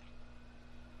I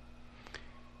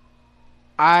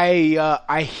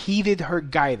heeded her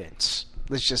guidance.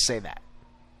 Let's just say that,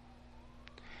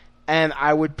 and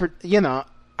I would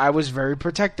I was very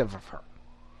protective of her.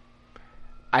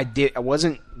 I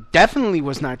definitely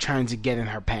was not trying to get in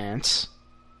her pants.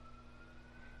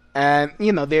 And,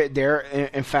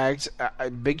 in fact, a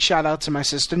big shout out to my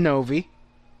sister Novi.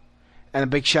 And a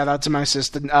big shout out to my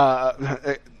sister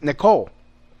Nicole.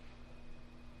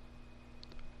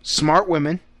 Smart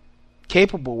women.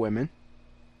 Capable women.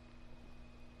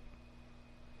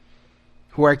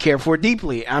 Who I care for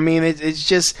deeply. I mean, it's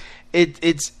just...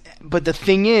 It's... But the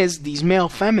thing is, these male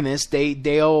feminists,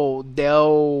 they'll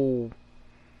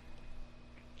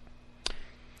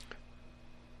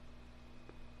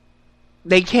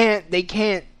They can't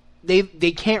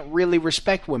really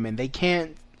respect women. They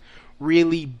can't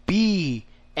really be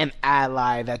an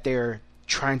ally that they're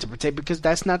trying to protect because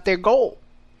that's not their goal.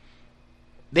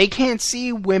 They can't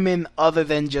see women other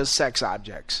than just sex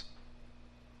objects.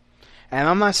 And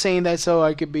I'm not saying that so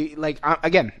I could be like,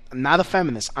 again, I'm not a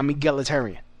feminist. I'm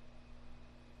egalitarian.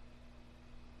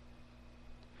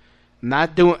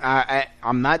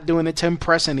 I'm not doing it to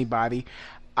impress anybody.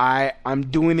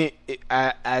 I'm doing it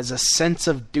as a sense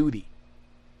of duty.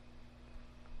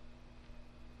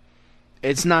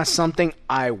 It's not something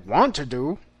I want to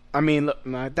do. I mean, look,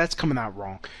 no, that's coming out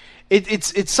wrong.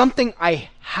 It's something I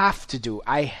have to do.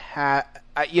 I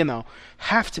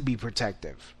have to be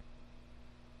protective.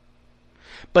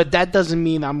 But that doesn't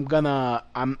mean I'm not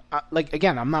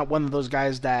one of those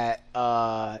guys that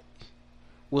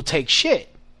will take shit.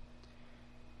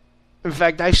 In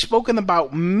fact, I've spoken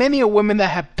about many a women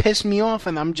that have pissed me off,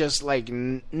 and I'm just like,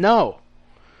 no,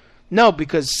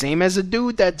 because same as a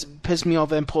dude that's pissed me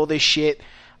off and pulled this shit,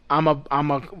 I'm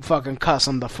a fucking cuss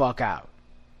him the fuck out.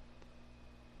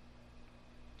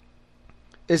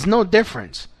 There's no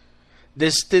difference.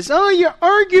 This you're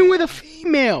arguing with a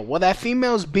female. Well, that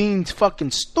female's being fucking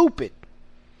stupid.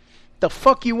 The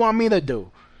fuck you want me to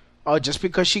do? Oh, just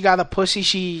because she got a pussy,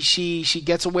 she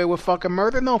gets away with fucking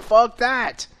murder? No, fuck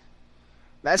that.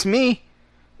 That's me.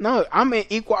 No, I'm an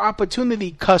equal opportunity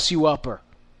cuss you upper.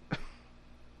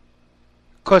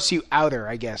 Cuss you outer,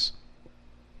 I guess.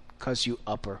 Cuss you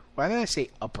upper. Why did I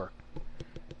say upper?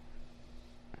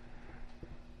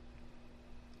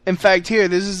 In fact, here,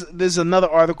 this is another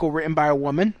article written by a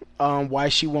woman, why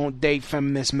she won't date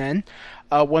feminist men.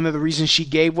 One of the reasons she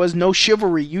gave was no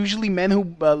chivalry. Usually men who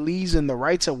believe in the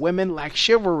rights of women lack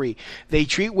chivalry. They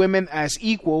treat women as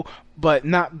equal, but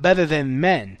not better than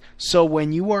men. So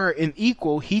when you are an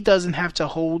equal, he doesn't have to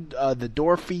hold the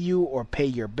door for you or pay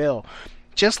your bill.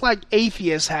 Just like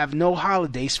atheists have no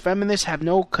holidays, feminists have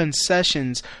no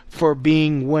concessions for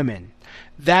being women.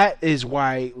 That is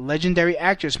why legendary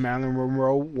actress Marilyn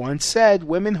Monroe once said,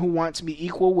 women who want to be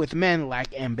equal with men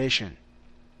lack ambition.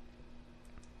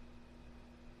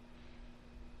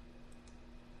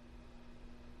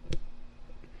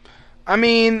 I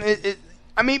mean,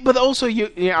 but also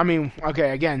okay.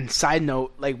 Again, side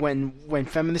note, like when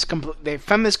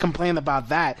feminists complain about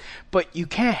that, but you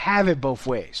can't have it both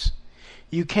ways.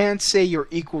 You can't say you're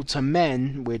equal to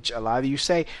men, which a lot of you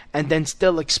say, and then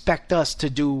still expect us to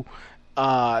do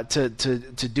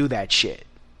to do that shit.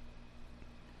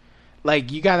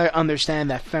 Like, you gotta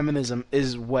understand that feminism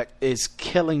is what is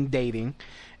killing dating.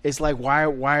 It's like why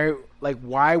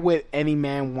would any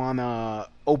man wanna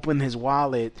open his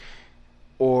wallet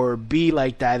or be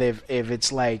like that if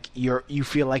it's like you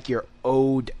feel like you're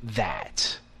owed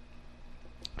that?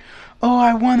 Oh,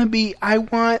 I want to be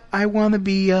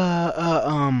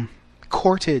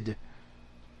courted.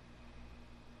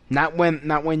 Not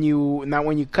when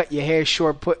you cut your hair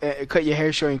short, cut your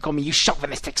hair short and call me you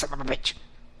chauvinistic son of a bitch,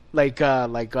 like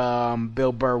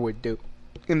Bill Burr would do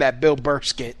in that Bill Burr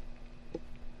skit.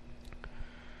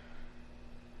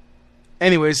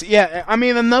 Anyways, yeah, I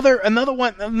mean another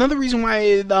reason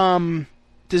why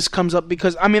this comes up,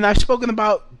 because I mean I've spoken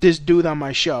about this dude on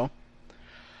my show.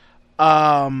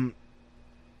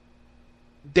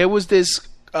 There was this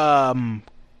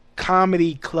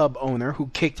comedy club owner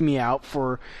who kicked me out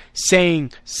for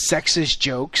saying sexist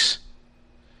jokes,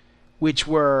 which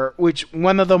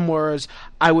one of them was,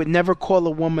 I would never call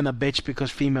a woman a bitch because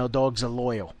female dogs are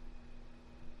loyal.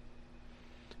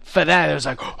 For that, it was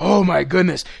like, oh my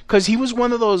goodness, because he was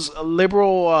one of those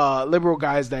liberal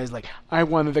guys that is like, I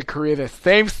wanted to create a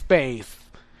safe space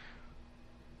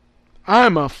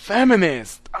I'm a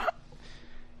feminist.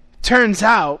 Turns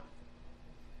out,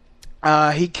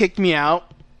 he kicked me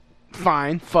out.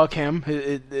 Fine, fuck him.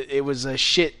 It was a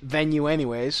shit venue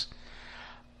anyways.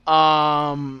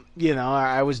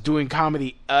 I was doing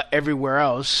comedy everywhere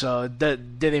else, so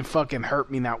that didn't fucking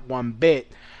hurt me not one bit.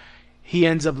 He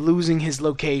ends up losing his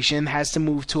location, has to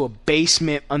move to a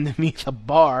basement underneath a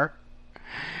bar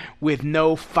with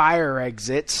no fire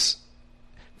exits.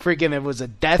 Freaking, it was a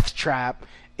death trap.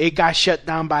 It got shut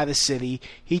down by the city.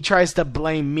 He tries to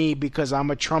blame me because I'm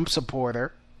a Trump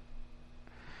supporter.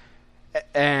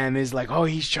 And is like, oh,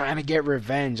 he's trying to get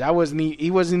revenge. He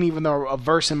wasn't even a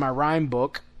verse in my rhyme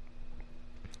book.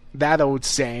 That old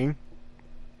saying.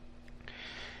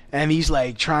 And he's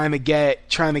like trying to get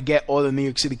all the New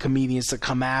York City comedians to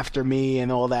come after me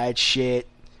and all that shit.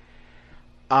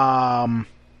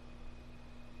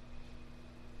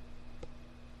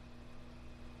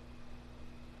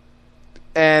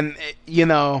 And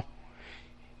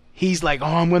he's like, oh,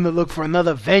 I'm going to look for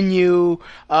another venue.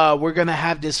 We're going to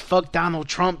have this fuck Donald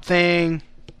Trump thing.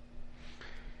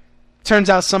 Turns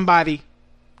out somebody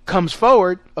comes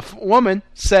forward, a woman,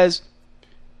 says,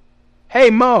 hey,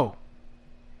 Mo,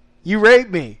 you raped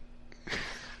me. In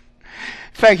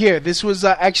fact, here, this was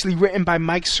actually written by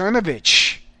Mike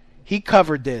Cernovich. He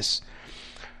covered this.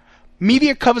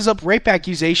 Media covers up rape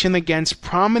accusation against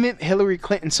prominent Hillary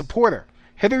Clinton supporter.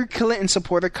 Hillary Clinton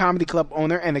supporter, comedy club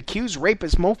owner, and accused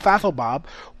rapist Mo Fathelbob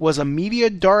was a media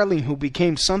darling who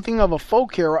became something of a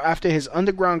folk hero after his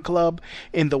underground club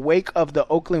in the wake of the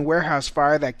Oakland warehouse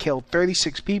fire that killed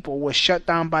 36 people was shut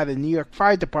down by the New York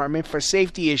Fire Department for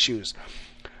safety issues.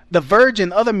 The Verge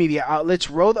and other media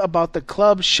outlets wrote about the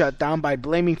club's shutdown by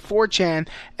blaming 4chan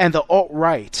and the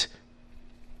alt-right.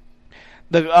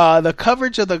 The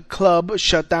coverage of the club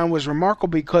shutdown was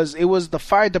remarkable because it was the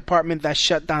fire department that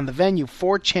shut down the venue.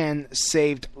 4chan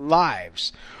saved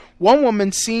lives. One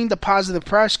woman, seeing the positive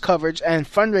press coverage and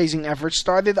fundraising efforts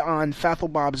started on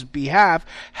Fathelbob's behalf,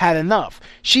 had enough.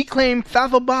 She claimed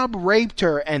Fathelbob raped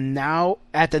her and now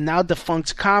at the now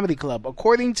defunct comedy club.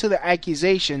 According to the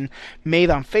accusation made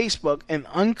on Facebook, an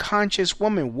unconscious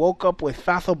woman woke up with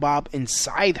Fathelbob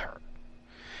inside her.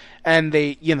 And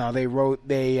they put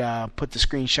the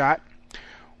screenshot.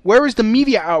 Where is the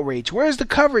media outrage? Where is the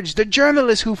coverage? The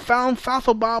journalist who found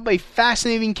Fathelbob a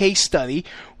fascinating case study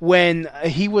when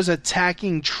he was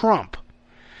attacking Trump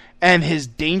and his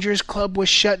dangerous club was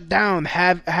shut down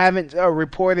haven't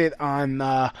reported on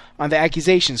the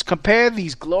accusations. Compare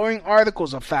these glowing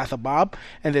articles of Fathelbob,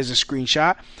 and there's a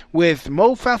screenshot, with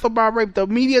Mo Fathelbob rape. The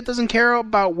media doesn't care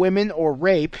about women or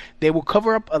rape. They will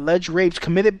cover up alleged rapes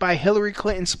committed by Hillary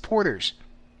Clinton supporters.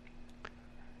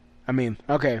 I mean,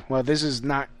 okay, well, this is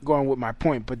not going with my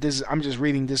point, but I'm just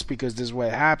reading this because this is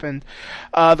what happened.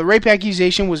 The rape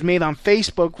accusation was made on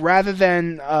Facebook rather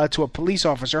than to a police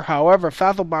officer. However,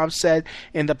 Fathelbob said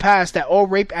in the past that all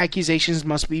rape accusations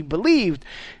must be believed.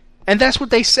 And that's what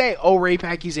they say, all rape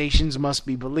accusations must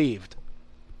be believed.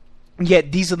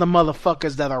 Yet these are the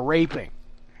motherfuckers that are raping.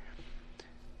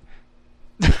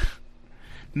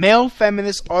 Male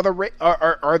feminists are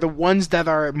the ones that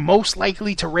are most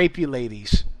likely to rape you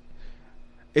ladies.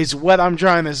 Is what I'm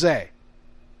trying to say.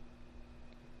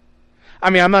 I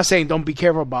mean, I'm not saying don't be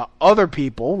careful about other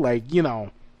people. Like,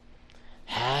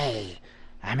 hey,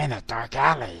 I'm in a dark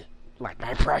alley. Like,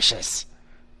 my precious.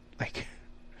 Like,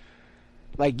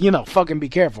 fucking be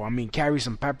careful. I mean, carry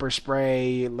some pepper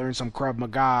spray, learn some Krav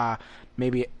Maga.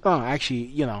 Maybe,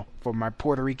 for my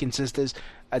Puerto Rican sisters,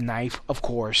 a knife, of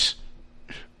course.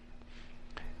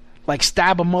 Like,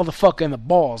 stab a motherfucker in the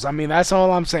balls. I mean, that's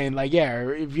all I'm saying. Like, yeah,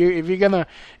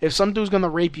 if some dude's gonna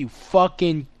rape you,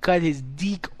 fucking cut his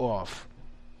dick off.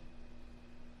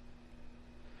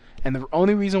 And the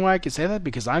only reason why I can say that,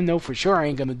 because I know for sure I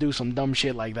ain't gonna do some dumb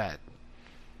shit like that.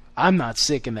 I'm not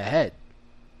sick in the head.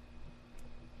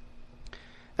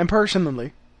 And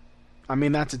personally, I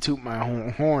mean, not to toot my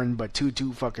own horn, but toot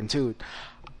fucking toot.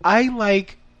 I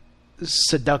like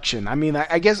seduction. I mean,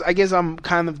 I guess I'm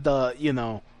kind of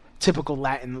the, typical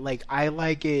Latin. Like, I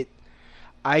like it.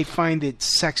 I find it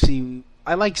sexy.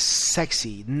 I like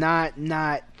sexy, not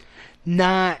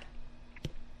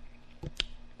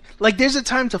like, there's a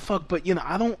time to fuck, but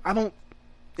I don't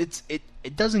it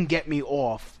doesn't get me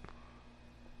off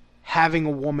having a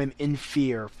woman in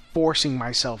fear, forcing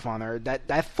myself on her.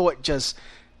 That thought just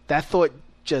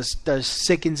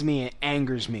sickens me and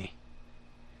angers me.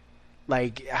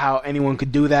 Like, how anyone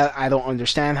could do that, I don't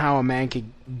understand how a man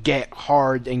could get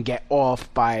hard and get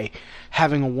off by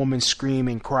having a woman scream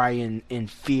and cry in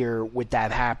fear with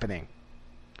that happening.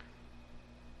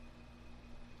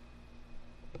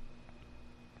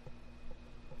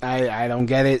 I don't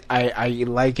get it. I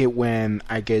like it when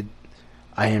I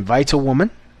invite a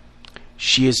woman.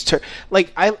 She is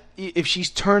if she's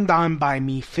turned on by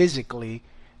me physically,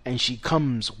 and she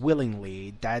comes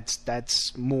willingly.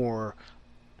 That's more.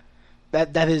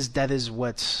 That is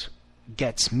what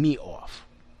gets me off,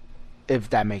 if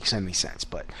that makes any sense.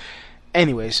 But,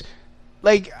 anyways,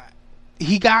 like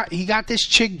he got this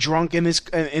chick drunk in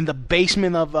the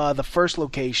basement of the first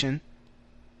location.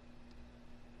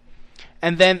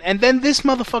 And then this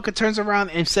motherfucker turns around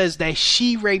and says that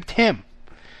she raped him,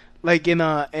 like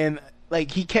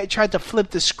he tried to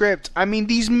flip the script. I mean,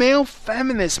 these male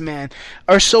feminists, man,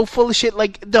 are so full of shit.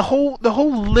 Like the whole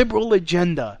liberal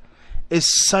agenda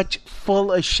is such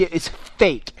full of shit. It's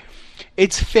fake.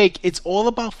 It's fake. It's all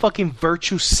about fucking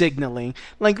virtue signaling.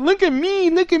 Like, look at me.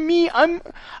 I'm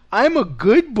a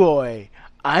good boy.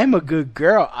 I'm a good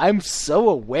girl. I'm so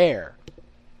aware.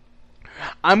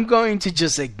 I'm going to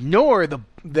just ignore the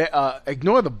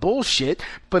bullshit,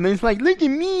 but then it's like, look at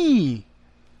me.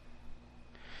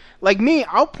 Like me,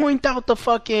 I'll point out the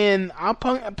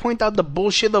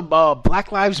bullshit of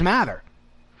Black Lives Matter.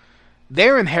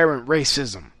 Their inherent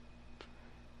racism.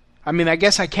 I mean, I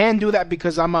guess I can do that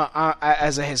because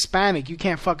as a Hispanic, you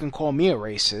can't fucking call me a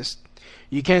racist.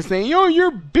 You can't say, yo,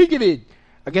 you're bigoted.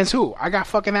 Against who? I got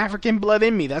fucking African blood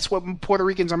in me. That's what Puerto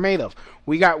Ricans are made of.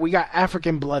 We got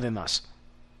African blood in us.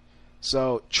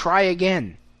 So try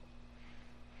again.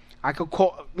 I could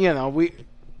call,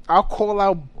 I'll call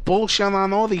out bullshit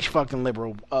on all these fucking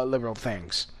liberal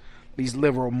things, these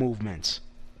liberal movements.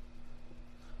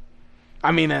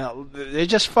 I mean, they're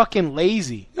just fucking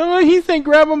lazy. Oh, he said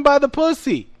grab him by the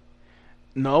pussy.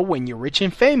 No, when you're rich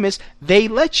and famous, they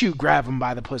let you grab him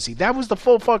by the pussy. That was the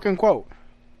full fucking quote.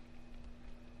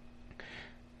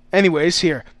 Anyways,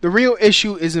 here. The real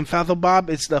issue isn't Fathom Bob,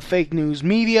 it's the fake news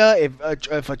media.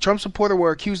 If a Trump supporter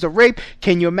were accused of rape,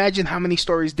 can you imagine how many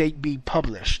stories they'd be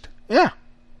published? Yeah.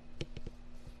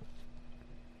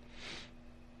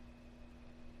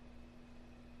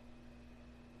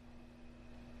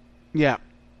 Yeah.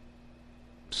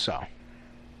 So.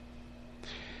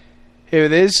 Here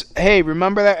it is. Hey,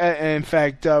 remember that? In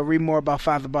fact, read more about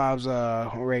Father Bob's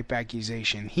rape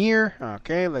accusation here.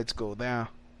 Okay, let's go down.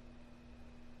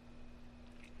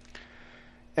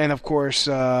 And of course,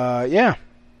 yeah.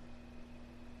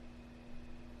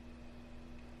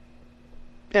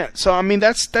 Yeah, so I mean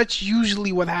that's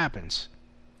usually what happens.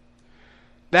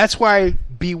 That's why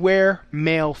beware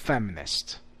male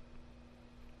feminists.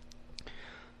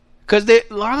 Because a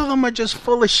lot of them are just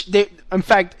full of shit. In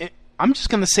fact, I'm just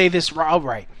going to say this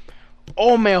outright.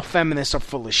 All male feminists are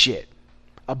full of shit.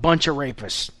 A bunch of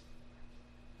rapists.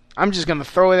 I'm just going to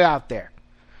throw it out there.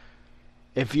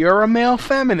 If you're a male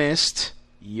feminist,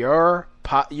 you're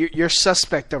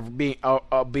suspect of being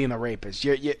a rapist.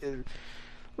 You're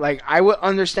like, I would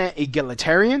understand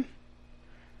egalitarian,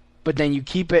 but then you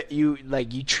keep it, you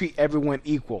treat everyone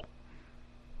equal.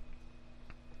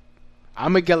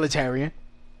 I'm egalitarian.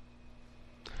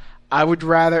 I would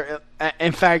rather,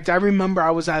 in fact, I remember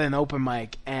I was at an open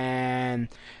mic and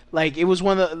it was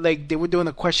one of the, they were doing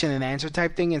a question and answer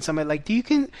type thing, and somebody do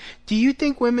you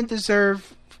think women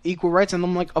deserve equal rights? And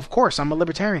I'm like, of course, I'm a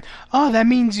libertarian. Oh, that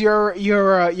means you're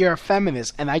a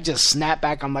feminist. And I just snapped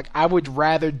back. I'm like, I would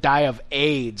rather die of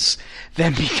AIDS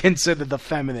than be considered a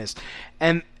feminist.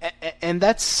 And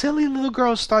that silly little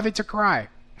girl started to cry.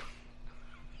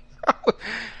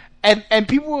 And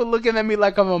people were looking at me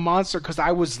like I'm a monster because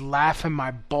I was laughing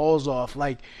my balls off.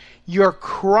 Like, you're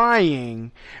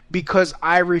crying because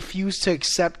I refuse to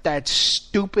accept that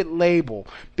stupid label.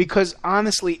 Because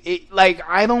honestly,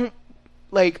 I don't,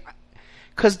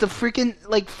 because the freaking,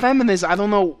 feminists, I don't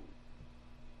know,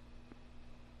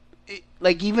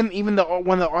 even the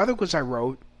one of the articles I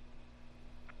wrote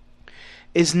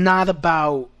is not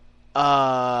about,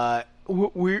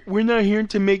 we're not here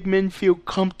to make men feel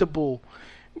comfortable.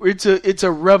 It's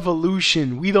a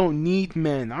revolution. We don't need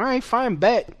men. All right, fine,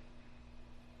 bet.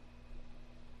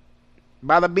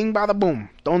 Bada bing, bada boom.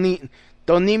 Don't need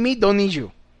me. Don't need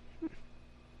you.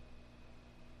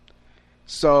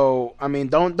 So I mean,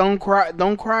 don't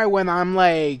cry when I'm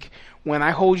when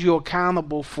I hold you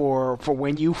accountable for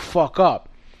when you fuck up,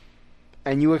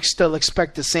 and you still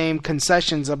expect the same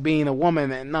concessions of being a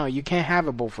woman. And no, you can't have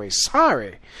it both ways.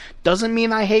 Sorry, doesn't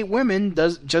mean I hate women.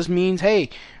 Just means, hey,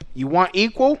 you want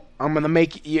equal? I'm gonna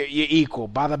make you equal.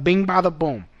 Bada bing, bada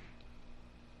boom.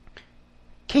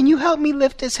 Can you help me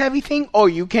lift this heavy thing? Oh,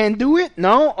 you can't do it?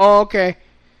 No? Oh, okay.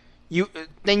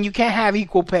 Then you can't have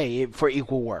equal pay for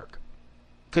equal work.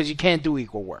 Because you can't do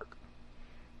equal work.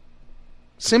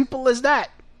 Simple as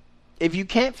that. If you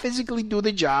can't physically do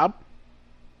the job,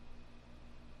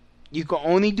 you can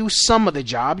only do some of the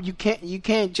job. You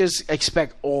can't just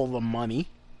expect all the money.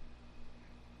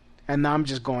 And now I'm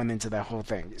just going into that whole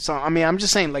thing. So I mean, I'm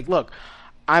just saying, like, look,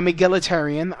 I'm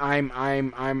egalitarian. I'm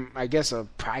I guess a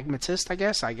pragmatist. I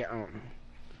guess I get.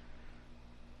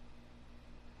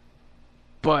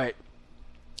 But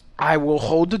I will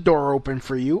hold the door open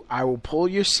for you. I will pull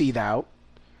your seat out.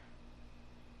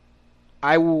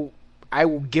 I will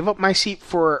give up my seat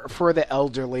for the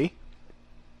elderly.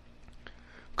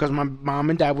 Because my mom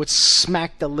and dad would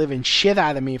smack the living shit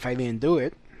out of me if I didn't do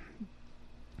it.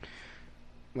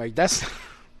 Like, that's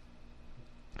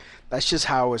just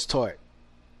how I was taught.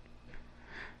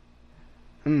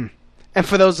 And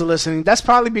for those who are listening, that's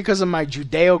probably because of my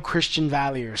Judeo-Christian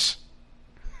values.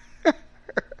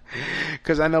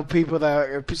 Because I know some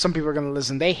people are going to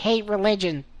listen. They hate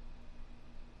religion.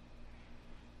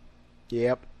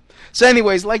 Yep. So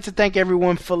anyways, I'd like to thank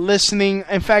everyone for listening.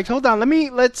 In fact, hold on.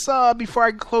 Let's before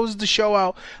I close the show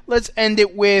out, let's end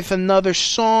it with another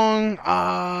song.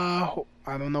 I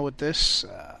don't know what this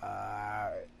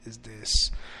is.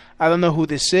 This. I don't know who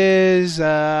this is,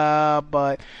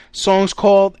 but song's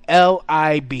called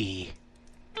L.I.B.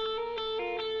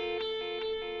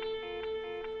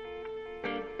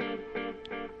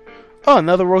 Oh,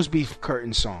 another roast beef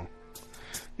curtain song.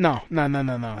 No.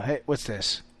 Hey, what's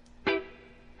this?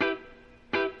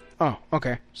 Oh,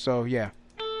 okay. So, yeah.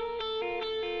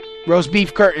 Roast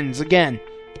beef curtains again.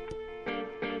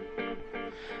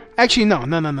 Actually, no.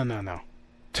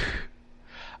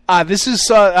 This is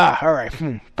alright,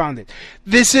 found it.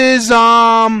 This is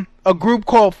a group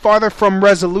called Farther From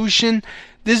Resolution.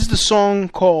 This is the song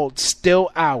called Still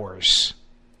Hours.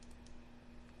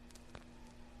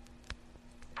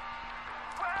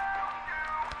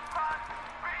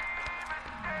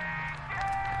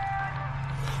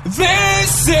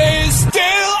 This is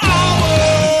still ours.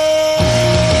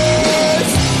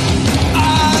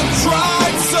 I've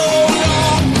tried so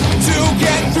long to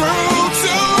get through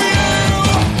to you.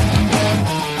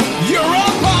 You're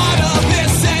a part of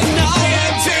this and I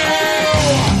am too.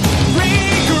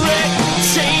 Regret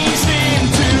changed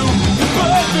into the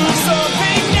birth of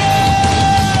something new.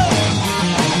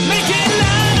 Making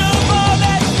light of all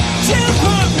that you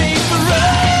put me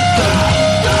through.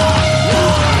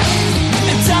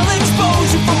 I'll expose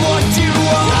you from what you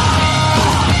are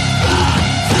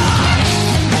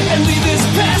and leave this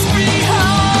past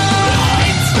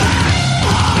behind.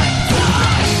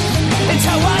 It's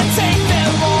how I take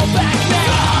them all back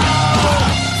now.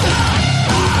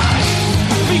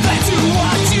 Be glad to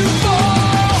watch you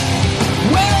fall.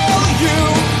 Well, you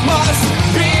must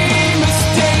be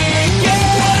mistaken.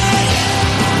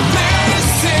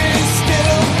 This is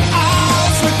still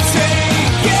ours for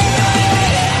taking.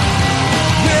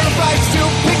 If I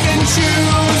still pick and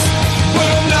choose, but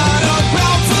I'm not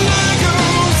about to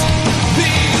lose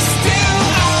these still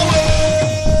hours.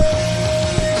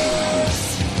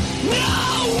 No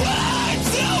way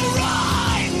to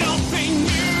ride, nothing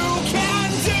you can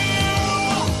do.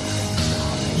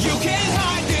 You can't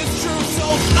hide this truth, so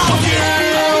I'll you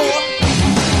know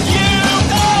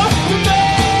me.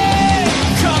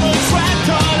 Come on, trap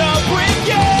caught up with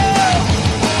you.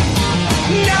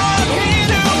 Now I'm here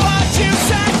to watch you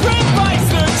sacrifice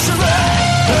the truth.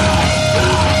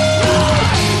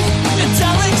 And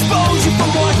I'll expose you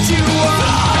from what you are.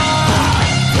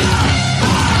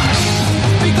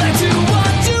 Be glad to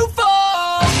watch you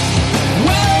fall.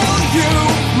 Well, you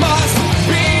must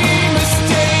be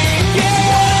mistaken.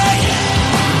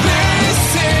 This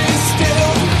is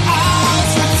still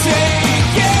ours for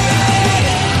taking.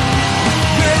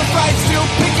 If I still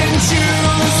pick and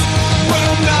choose, but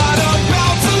I'm not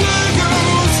about to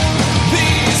lose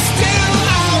these still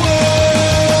hours.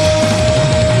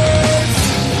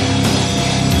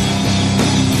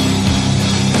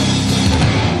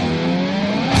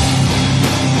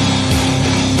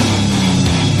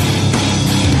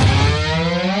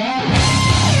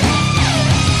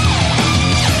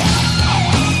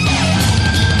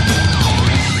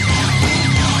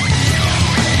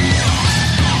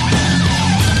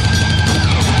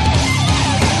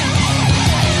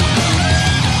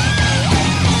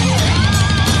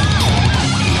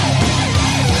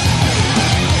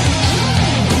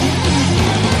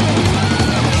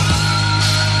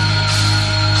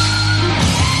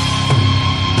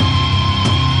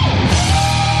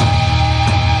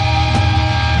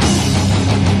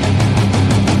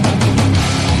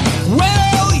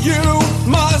 Well, you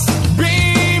must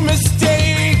be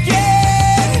mistaken.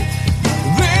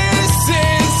 This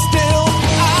is still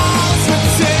ours for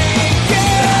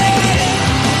taking.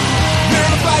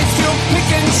 If I still pick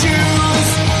and choose,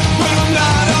 but I'm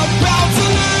not about to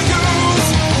lose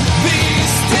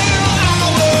these still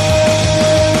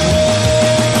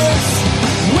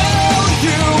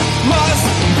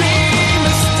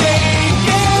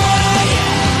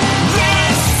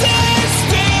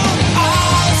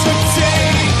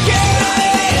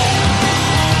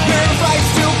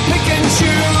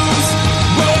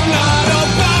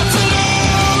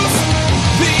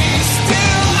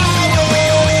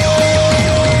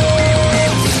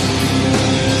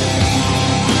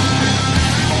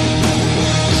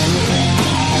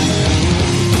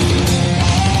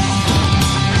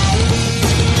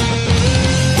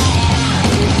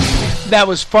That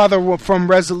was Father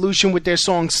from Resolution with their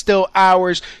song Still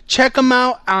Hours. Check them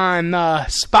out on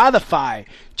Spotify.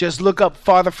 Just look up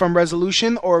Father from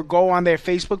Resolution or go on their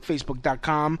Facebook,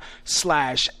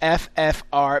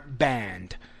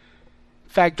 facebook.com/FFRband. In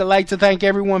fact, I'd like to thank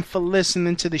everyone for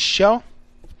listening to the show.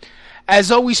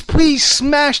 As always, please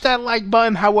smash that like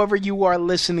button however you are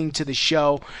listening to the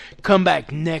show. Come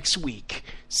back next week.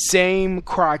 Same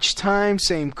crotch time,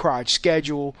 same crotch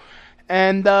schedule.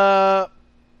 And,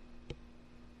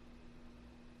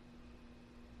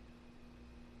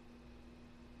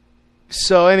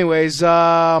 so anyways,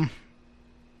 what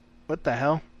the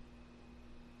hell?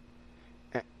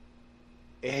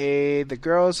 Hey, the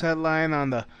girls headline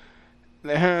on the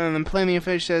Plenty of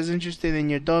Fish says, interested in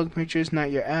your dog pictures,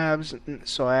 not your abs.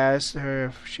 So I asked her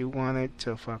if she wanted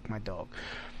to fuck my dog.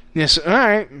 Yes,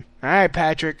 alright,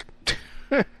 Patrick.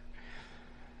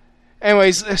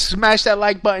 Anyways, smash that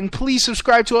like button. Please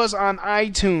subscribe to us on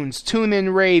iTunes,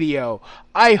 TuneIn Radio,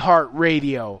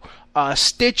 iHeartRadio,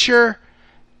 Stitcher,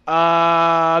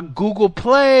 Google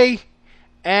Play,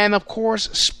 and of course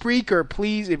Spreaker.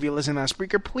 Please, if you listen on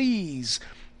Spreaker, please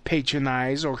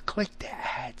patronize or click the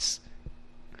ads.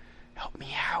 Help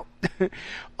me out.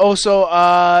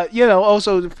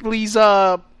 Also, please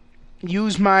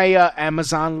use my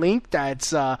Amazon link.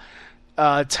 That's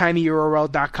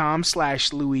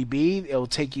tinyurl.com/LouisB. It'll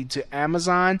take you to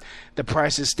Amazon. The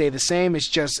prices stay the same. It's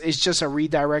just a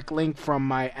redirect link from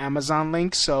my Amazon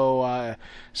link, so I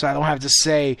don't have to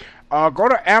say go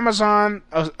to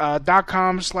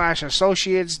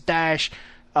Amazon.com/associates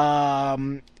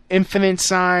infinite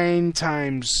sign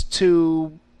times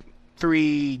 2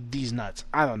 3 these nuts.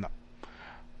 I don't know.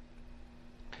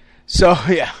 So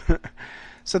yeah.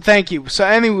 So thank you. So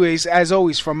anyways, as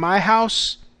always, from my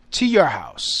house to your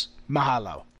house.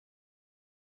 Mahalo.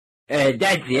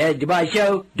 That's the end of my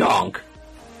show. Donk.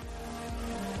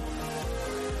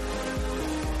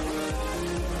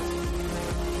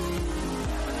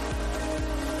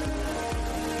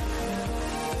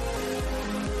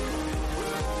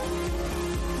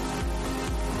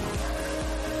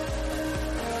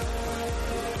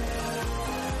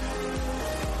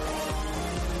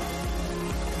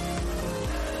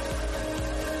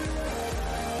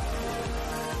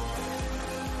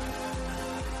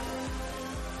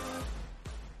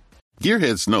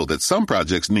 Gearheads know that some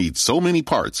projects need so many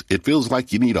parts, it feels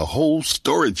like you need a whole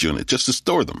storage unit just to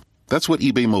store them. That's what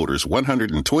eBay Motors'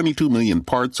 122 million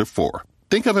parts are for.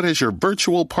 Think of it as your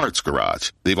virtual parts garage.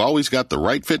 They've always got the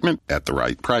right fitment at the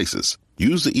right prices.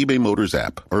 Use the eBay Motors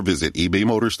app or visit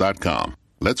ebaymotors.com.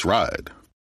 Let's ride.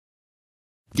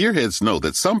 Gearheads know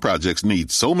that some projects need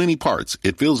so many parts,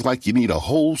 it feels like you need a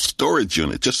whole storage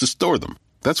unit just to store them.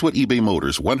 That's what eBay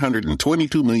Motors'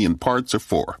 122 million parts are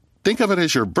for. Think of it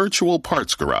as your virtual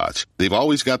parts garage. They've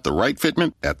always got the right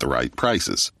fitment at the right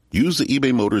prices. Use the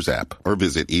eBay Motors app or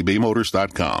visit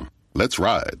ebaymotors.com. Let's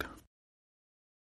ride.